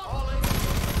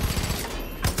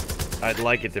I'd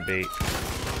like it to be.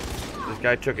 This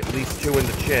guy took at least 2 in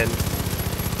the chin.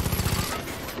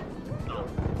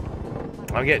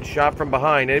 I'm getting shot from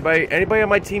behind. Anybody on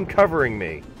my team covering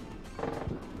me?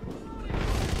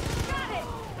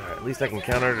 Alright, at least I can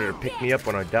count on her to pick me up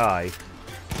when I die.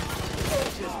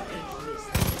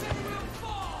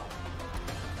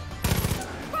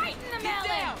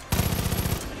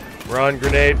 Run,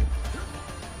 grenade.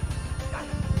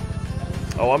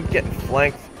 Oh, I'm getting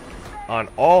flanked on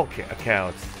all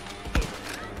accounts.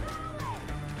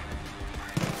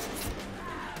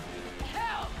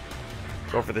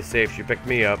 Go for the safe. She picked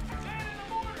me up.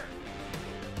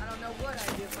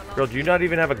 Girl, do you not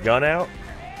even have a gun out?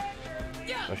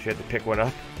 Oh, she had to pick one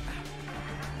up.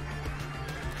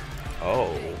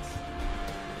 Oh.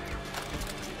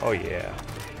 Oh, yeah.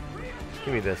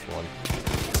 Give me this one.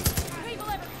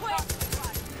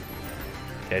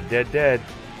 Dead, dead, dead.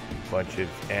 Bunch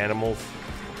of animals.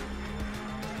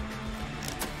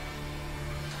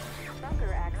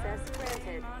 Bunker access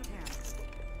granted.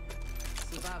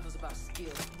 Survival's about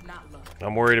skill, not luck.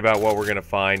 I'm worried about what we're gonna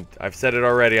find. I've said it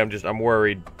already. I'm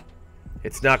worried.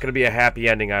 It's not gonna be a happy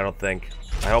ending, I don't think.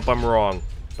 I hope I'm wrong,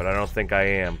 but I don't think I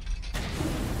am.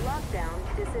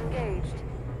 Lockdown disengaged.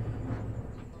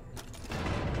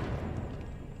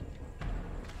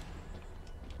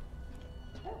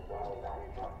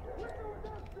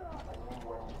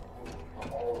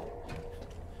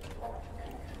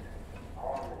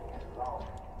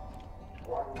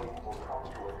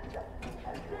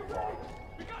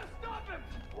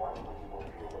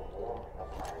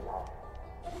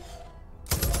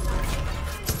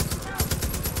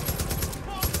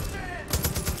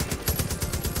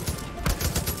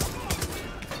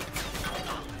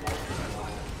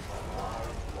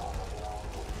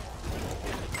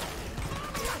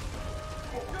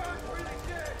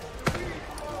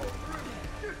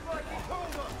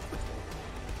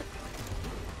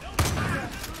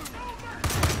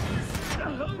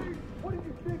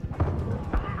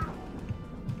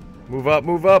 Move up,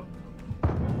 move up.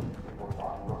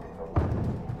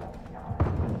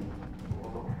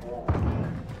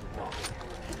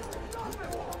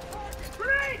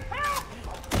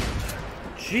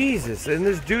 Jesus, and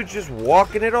this dude's just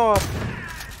walking it off.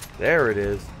 There it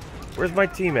is. Where's my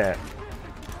team at?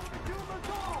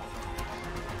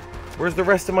 Where's the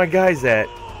rest of my guys at?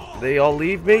 They all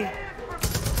leave me?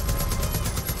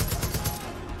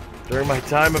 During my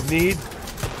time of need?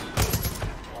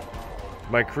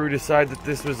 My crew decide that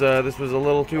this was a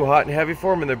little too hot and heavy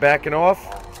for them, and they're backing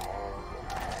off.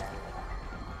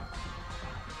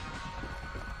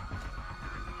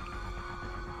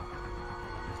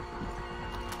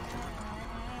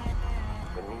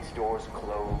 When these doors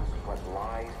close, what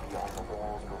lies beyond the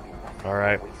walls will be nothing. All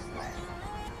right,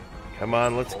 come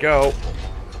on, let's go.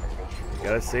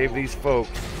 Gotta save these folks.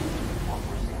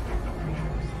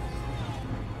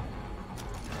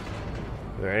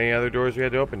 Are there any other doors we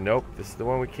had to open? Nope, this is the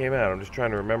one we came out. I'm just trying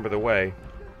to remember the way.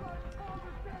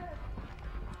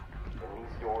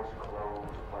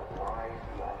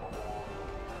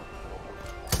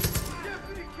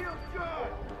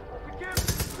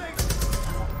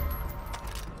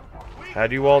 How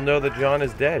do you all know that John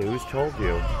is dead? Who's told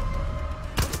you?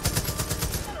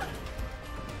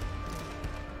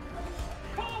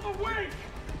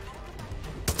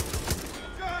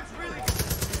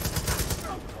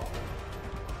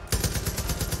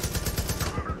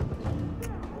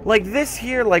 Like this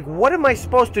here, like what am I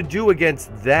supposed to do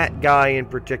against that guy in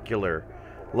particular?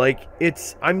 Like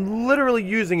I'm literally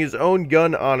using his own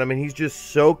gun on him and he's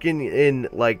just soaking in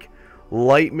like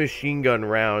light machine gun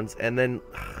rounds and then,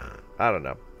 I don't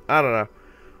know.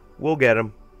 We'll get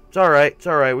him. It's alright,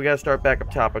 we gotta start back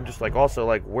up top. I'm just like, also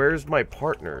like, where's my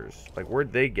partners? Like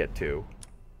where'd they get to?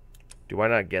 Do I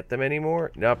not get them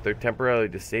anymore? Nope, they're temporarily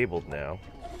disabled now.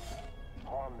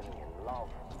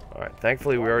 Alright,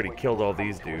 thankfully we already killed all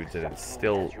these dudes and it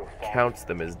still counts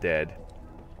them as dead.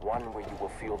 One where you will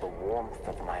feel the warmth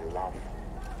of my love.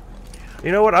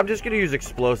 You know what? I'm just gonna use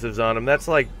explosives on him. That's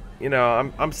like, you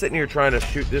know, I'm sitting here trying to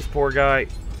shoot this poor guy.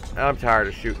 I'm tired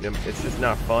of shooting him. It's just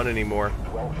not fun anymore.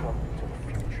 Welcome to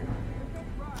the future.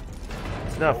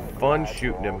 It's not fun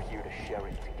shooting him.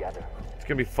 It's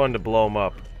gonna be fun to blow him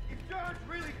up.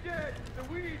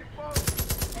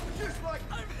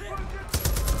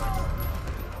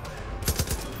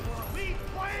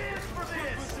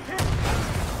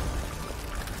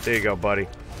 There you go, buddy.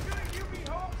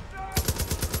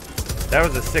 That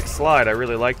was a sick slide. I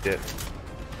really liked it.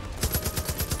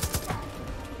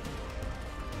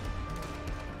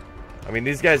 I mean,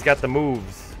 these guys got the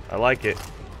moves. I like it.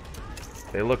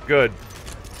 They look good.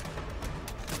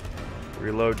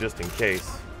 Reload just in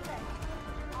case.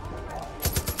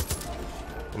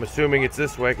 I'm assuming it's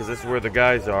this way because this is where the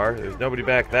guys are. There's nobody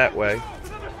back that way.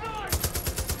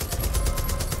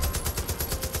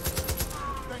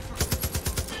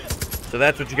 So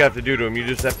that's what you have to do to them. You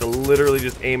just have to literally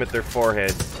just aim at their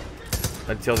foreheads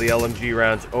until the LMG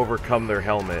rounds overcome their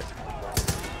helmet.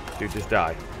 Dude, just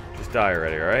die. Just die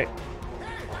already, alright?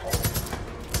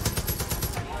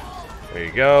 There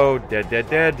you go. Dead, dead,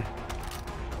 dead.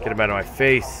 Get him out of my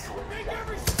face.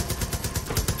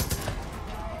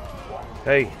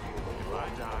 Hey.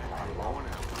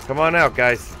 Come on out,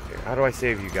 guys. How do I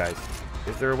save you guys?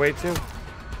 Is there a way to?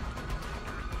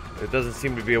 There doesn't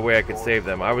seem to be a way I could save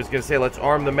them. I was going to say, let's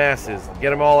arm the masses.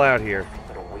 Get them all out here.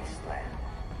 But a wasteland.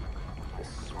 The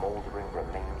smoldering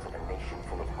remains of a nation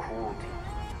full of cruelty,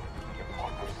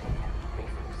 hypocrisy, and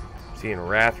faithlessness. Seeing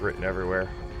wrath written everywhere.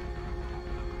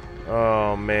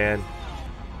 Oh, man.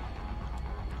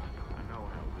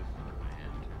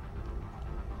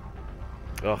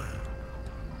 Ugh.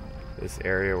 This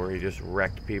area where he just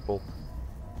wrecked people.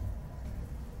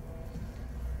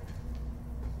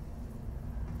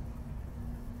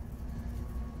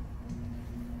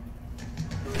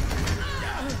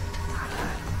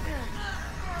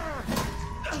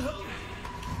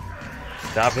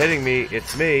 Stop hitting me.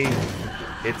 It's me.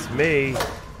 It's me.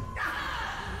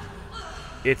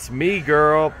 It's me,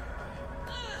 girl.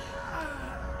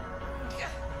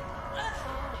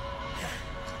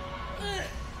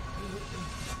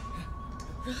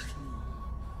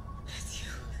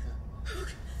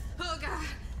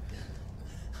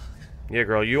 Yeah,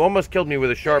 girl, you almost killed me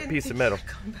with a sharp piece of metal.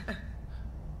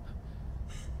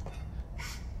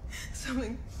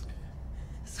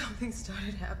 Something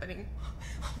started happening.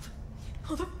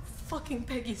 All the fucking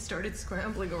Peggy started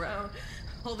scrambling around.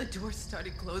 All the doors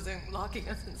started closing, locking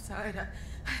us inside.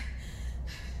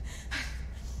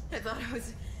 I thought I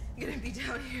was gonna be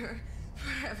down here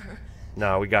forever.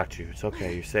 No, we got you. It's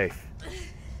okay. You're safe.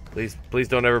 Please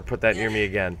don't ever put that near me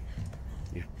again.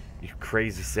 You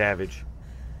crazy savage.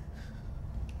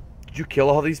 Did you kill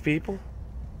all these people?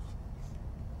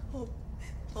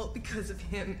 All because of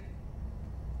him.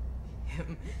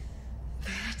 Him.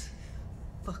 That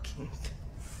fucking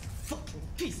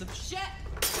piece of shit!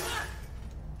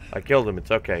 I killed him.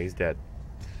 It's okay. He's dead.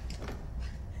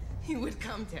 He would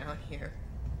come down here,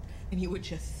 and he would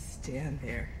just stand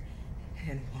there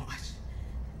and watch.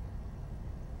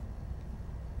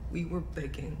 We were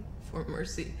begging for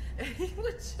mercy, and he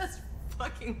would just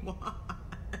fucking watch.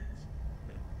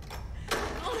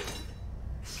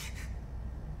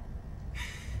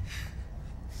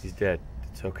 He's dead.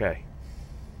 It's okay.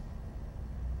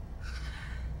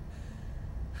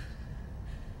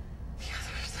 The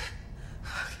others.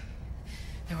 Okay.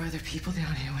 There were other people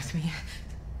down here with me.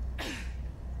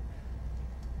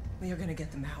 We are gonna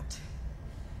get them out.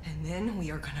 And then we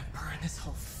are gonna burn this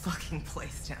whole fucking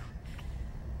place down.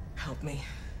 Help me.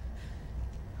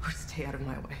 Or stay out of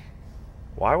my way.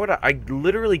 Why would I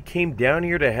literally came down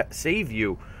here to save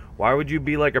you. Why would you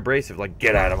be like abrasive? Like,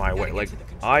 get out of my way. Like,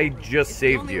 I just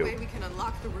saved you. The only way we can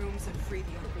unlock the rooms and free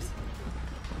the others.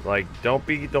 Like, don't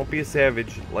be a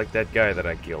savage like that guy that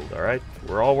I killed, alright?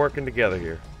 We're all working together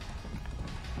here.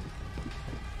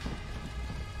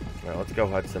 Alright, let's go,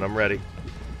 Hudson. I'm ready.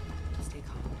 Stay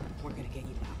calm. We're gonna get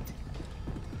you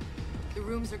out. The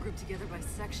rooms are grouped together by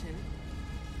section.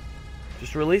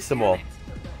 Just release them all.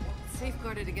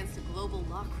 Safeguarded against a global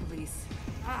lock release.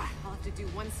 I'll have to do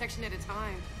one section at a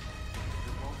time.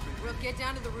 We'll get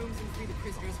down to the rooms and free the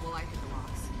prisoners while I hit the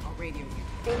locks. I'll radio you.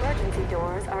 The emergency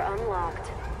doors are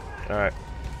unlocked. Alright.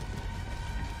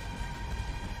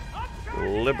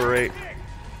 Liberate.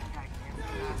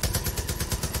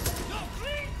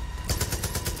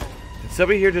 Did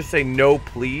somebody here just say no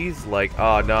please? Like,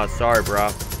 oh no, sorry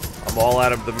brah. I'm all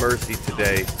out of the mercy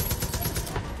today.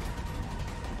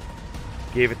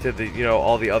 Gave it to the, you know,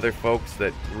 all the other folks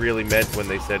that really meant when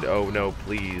they said, oh no,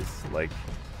 please. Like,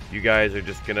 you guys are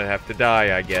just gonna have to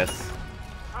die, I guess.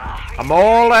 I'm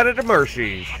all out of the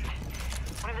mercies.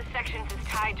 One of the sections is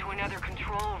tied to another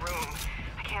control room.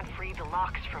 I can't free the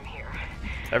locks from here.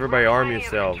 Everybody arm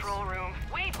yourselves.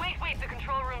 Wait, the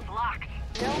control room's locked.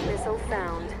 No missile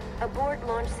found. Abort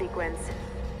launch sequence.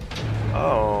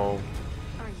 Oh.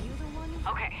 Are you the one?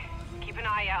 Okay, keep an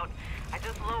eye out. I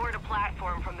just lowered a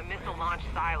platform from the missile launch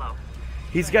silo.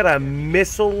 He's got a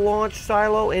missile launch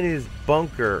silo in his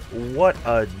bunker. What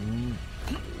a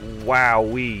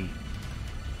wowee.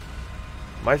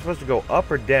 Am I supposed to go up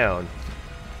or down?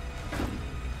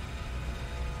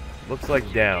 Looks like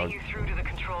down. Take you through to the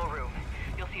control room.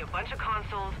 You'll see a bunch of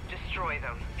consoles. Destroy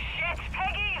them. Shit,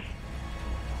 Peggies!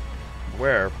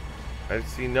 Where? I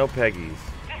see no Peggies.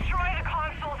 Destroy the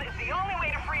consoles. It's the only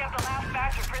way to free up the last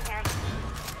batch of prisoners.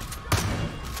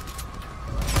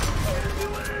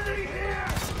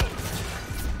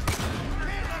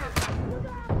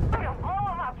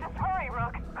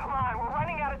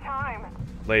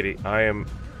 Lady, I am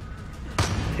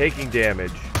taking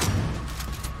damage.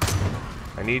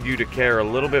 I need you to care a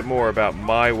little bit more about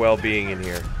my well-being in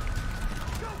here.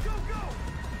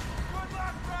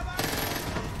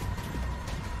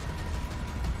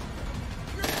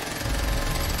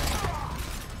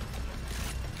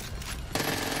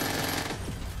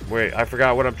 Wait, I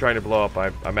forgot what I'm trying to blow up.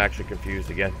 I'm actually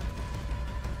confused again.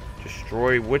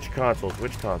 Destroy which consoles?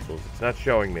 Which consoles? It's not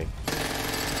showing me.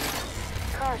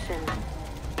 Caution.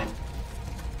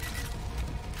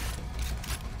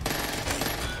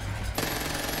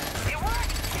 It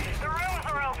worked! The rooms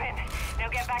are open. Now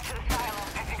get back to the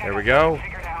silo. There we go.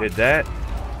 Did that.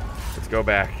 Let's go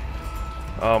back.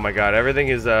 Oh my god, everything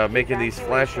is making these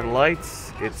flashing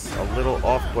lights. It's a little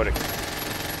off-putting.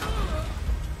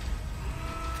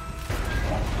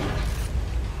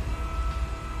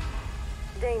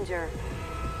 Danger.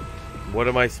 What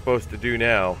am I supposed to do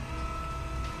now?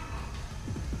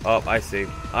 Oh, I see.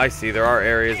 I see. There are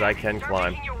areas I can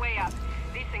climb. Your way up.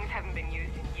 These things haven't been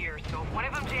used in years, so if one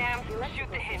of them jams,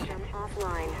 shoot the hinge.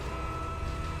 Offline.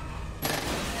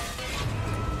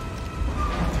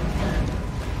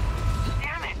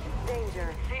 Damn it!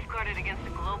 Danger. Safeguarded against a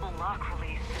global lock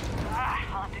release.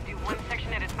 I'll have to do one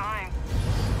section at a time.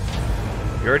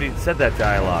 You already said that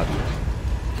dialogue.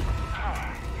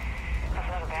 That's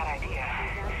not a bad idea.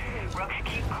 Rooks,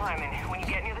 keep climbing. When you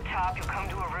get near the top, you'll come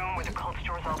to a room where the cult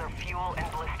stores all their fuel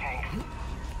and bliss tanks.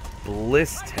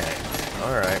 Bliss tanks.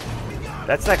 Alright.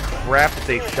 That's that crap that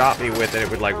they shot me with and it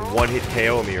would like one-hit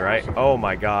KO me, right? Oh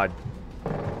my god.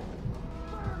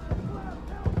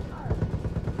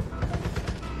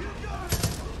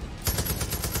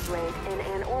 In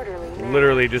an orderly manner.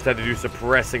 Literally just had to do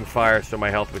suppressing fire so my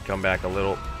health would come back a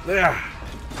little. Ugh.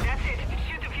 That's it.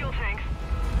 Shoot the fuel tanks.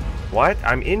 What?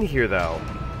 I'm in here though.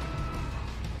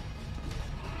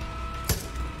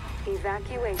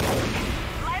 Evacuation.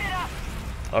 Light it up.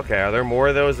 Okay, are there more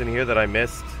of those in here that I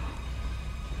missed?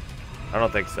 I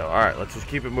don't think so. Alright, let's just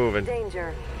keep it moving.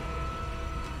 Danger.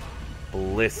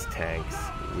 Bliss tanks.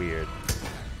 Weird.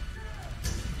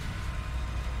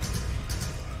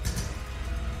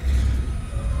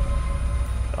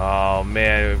 Oh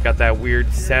man, we've got that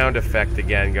weird sound effect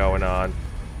again going on.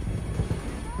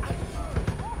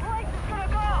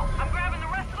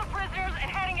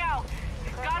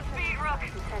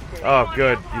 Oh,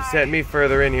 good. You sent me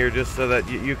further in here just so that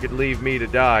you could leave me to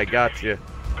die. Gotcha.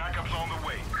 Backup's on the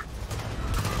way.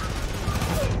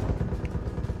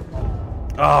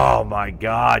 Oh my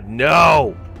god,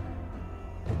 no!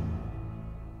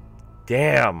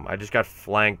 Damn, I just got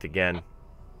flanked again.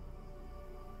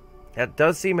 That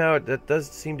does seem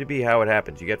to be how it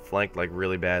happens. You get flanked like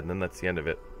really bad, and then that's the end of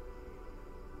it.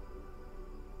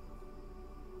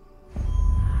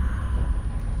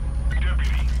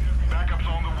 Deputy, backup's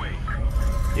on the way.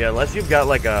 Yeah, unless you've got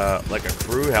like a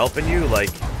crew helping you, like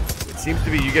it seems to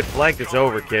be you get flanked, it's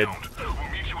over, kid. We'll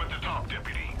meet you at the top,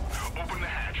 Deputy. Open the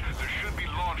hatch. There should be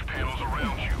launch panels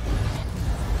around you.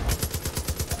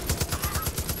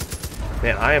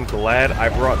 Man, I am glad I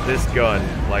brought this gun.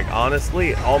 Like,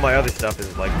 honestly, all my other stuff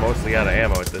is, like, mostly out of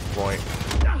ammo at this point.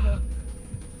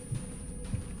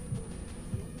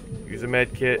 Use a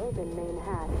med kit. Open main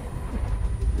hatch.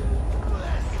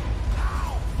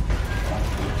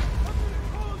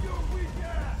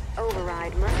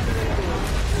 Override must be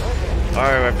engaged.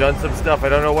 Alright, I've done some stuff. I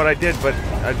don't know what I did, but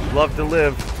I'd love to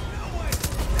live.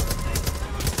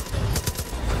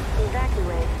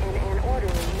 Evacuate in an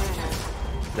orderly manner.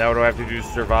 Now what do I have to do to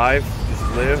survive? Just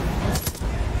live?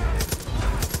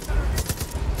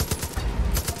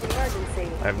 Emergency.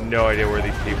 I have no idea where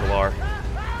these people are.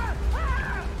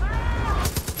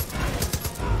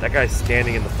 That guy's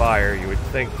standing in the fire. You would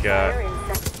think, Fire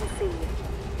in section C.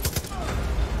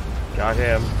 got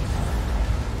him.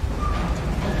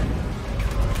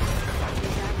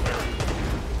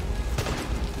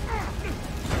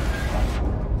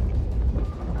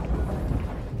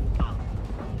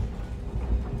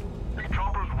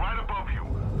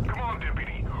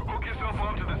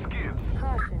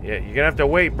 Yeah, you're gonna have to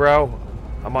wait, bro.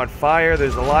 I'm on fire.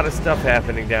 There's a lot of stuff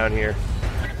happening down here.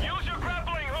 Use your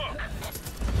grappling hook.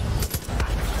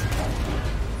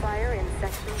 Fire in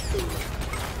section C.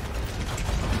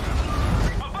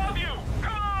 Above you.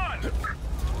 Come on.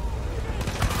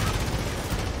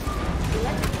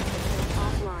 Electrical system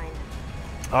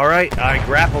offline. All right, I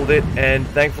grappled it, and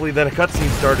thankfully then a cutscene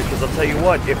started. Because I'll tell you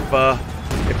what, if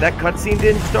that cutscene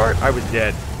didn't start, I was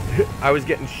dead. I was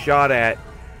getting shot at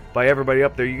by everybody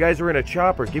up there. You guys were in a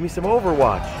chopper. Give me some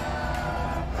Overwatch.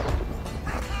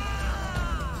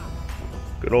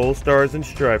 Good old Stars and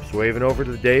Stripes waving over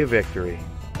to the day of victory.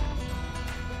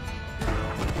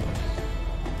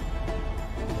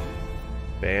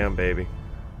 Bam, baby.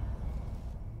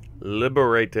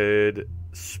 Liberated.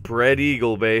 Spread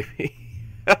eagle, baby.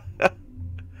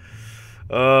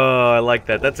 Oh, I like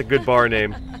that. That's a good bar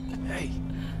name. Hey.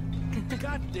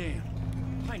 Goddamn.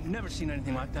 I ain't never seen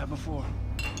anything like that before.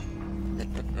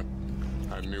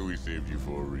 I knew he saved you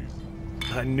for a reason.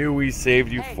 I knew we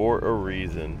saved you for a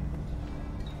reason.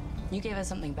 You gave us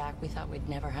something back we thought we'd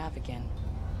never have again.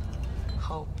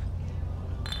 Hope.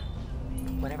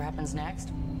 Whatever happens next,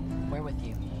 we're with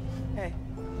you. Hey.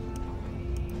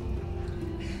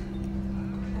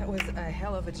 That was a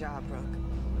hell of a job, Brooke.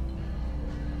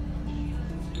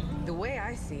 The way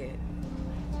I see it,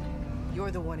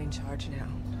 you're the one in charge now.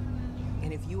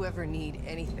 And if you ever need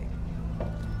anything,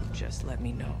 just let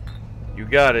me know. You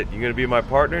got it. You gonna be my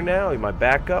partner now? My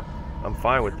backup? I'm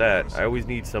fine with that. I always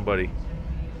need somebody.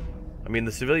 I mean,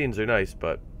 the civilians are nice,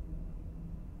 but...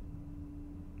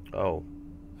 Oh.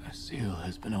 A seal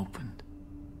has been opened.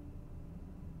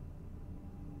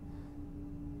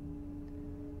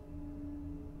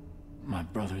 My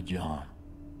brother John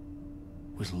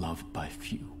was loved by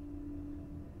few,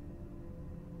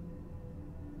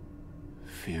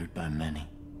 feared by many,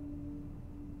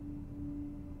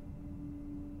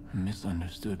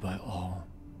 misunderstood by all,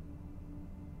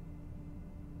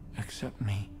 except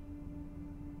me.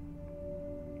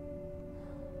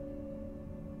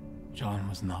 John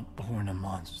was not born a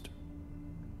monster.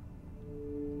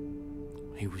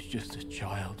 He was just a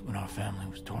child when our family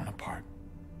was torn apart.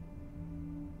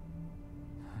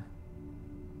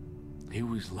 He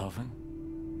was loving,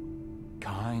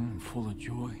 kind, and full of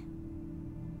joy.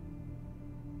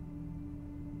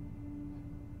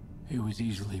 He was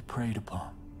easily preyed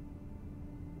upon.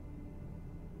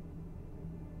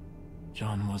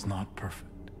 John was not perfect.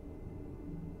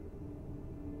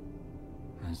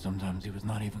 And sometimes he was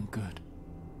not even good.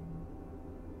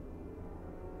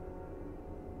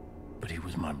 But he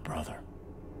was my brother.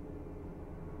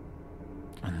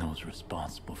 And those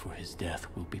responsible for his death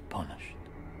will be punished.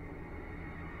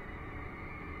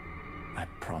 I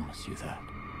promise you that.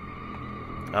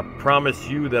 I promise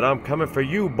you that I'm coming for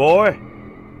you, boy.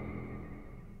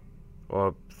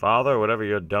 Or father, whatever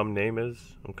your dumb name is.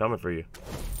 I'm coming for you.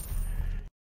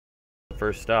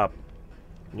 First stop.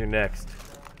 You're next.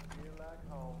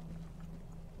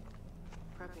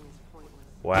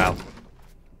 Wow.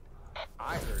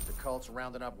 I heard the cult's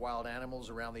rounding up wild animals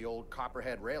around the old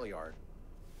Copperhead rail yard.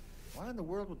 Why in the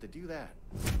world would they do that?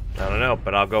 I don't know,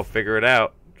 but I'll go figure it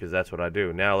out, because that's what I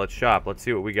do. Now let's shop. Let's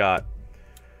see what we got.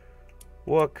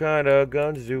 What kind of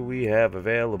guns do we have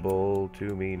available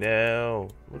to me now?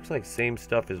 Looks like same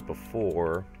stuff as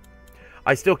before.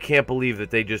 I still can't believe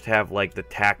that they just have, like, the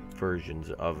TAC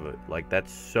versions of it. Like,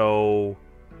 that's so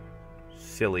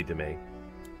silly to me.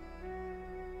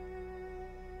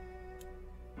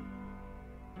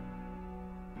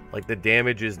 Like, the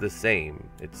damage is the same.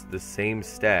 It's the same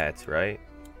stats, right?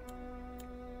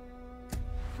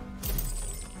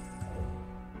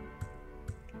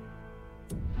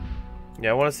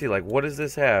 Yeah, I want to see, like, what does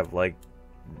this have? Like,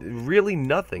 really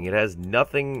nothing. It has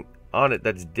nothing on it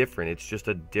that's different. It's just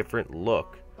a different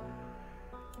look.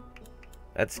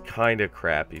 That's kind of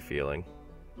crappy feeling.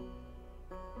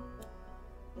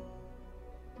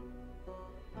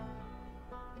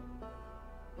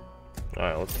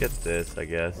 Alright, let's get this, I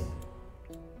guess.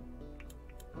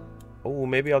 Oh,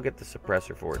 maybe I'll get the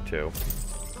suppressor for it, too.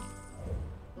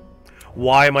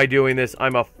 Why am I doing this?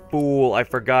 I'm a fool. I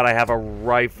forgot I have a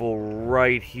rifle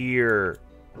right here.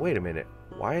 Wait a minute.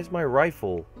 Why is my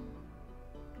rifle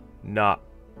not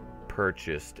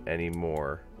purchased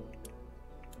anymore?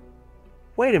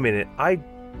 Wait a minute. I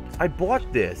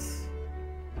bought this.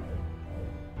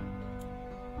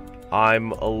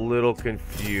 I'm a little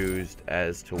confused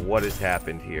as to what has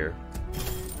happened here.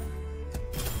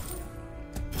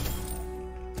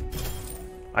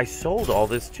 I sold all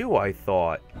this too, I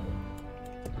thought.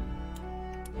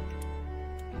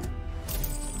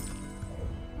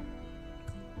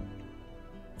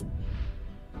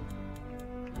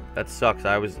 That sucks.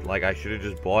 I was like, I should have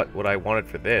just bought what I wanted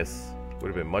for this. Would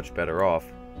have been much better off.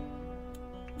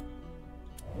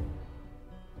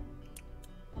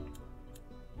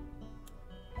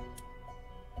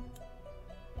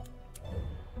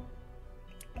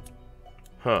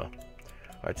 Huh.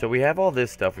 Alright, so we have all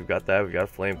this stuff. We've got that. We've got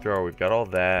a flamethrower. We've got all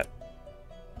that.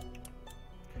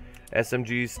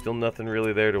 SMG's still nothing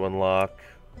really there to unlock.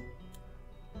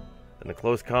 And the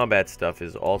close combat stuff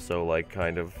is also, like,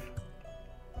 kind of...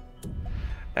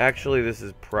 Actually, this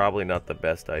is probably not the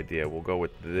best idea. We'll go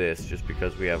with this, just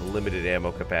because we have limited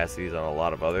ammo capacities on a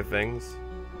lot of other things.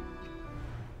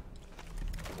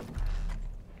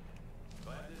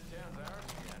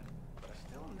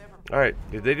 Alright,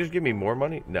 did they just give me more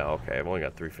money? No, okay, I've only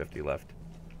got 350 left.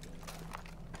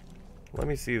 Let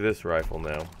me see this rifle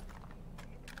now.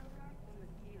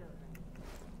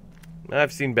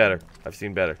 I've seen better. I've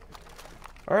seen better.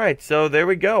 Alright, so there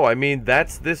we go. I mean,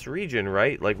 that's this region,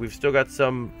 right? Like, we've still got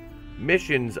some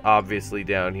missions, obviously,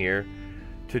 down here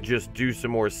to just do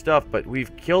some more stuff, but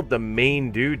we've killed the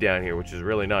main dude down here, which is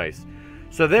really nice.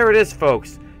 So there it is,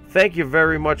 folks. Thank you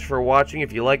very much for watching.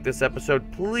 If you like this episode,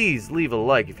 please leave a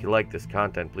like. If you like this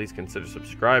content, please consider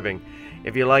subscribing.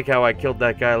 If you like how I killed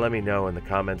that guy, let me know in the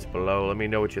comments below. Let me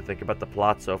know what you think about the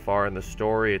plot so far and the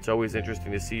story. It's always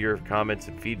interesting to see your comments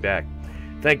and feedback.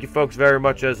 Thank you folks very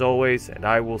much as always, and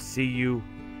I will see you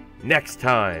next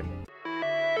time.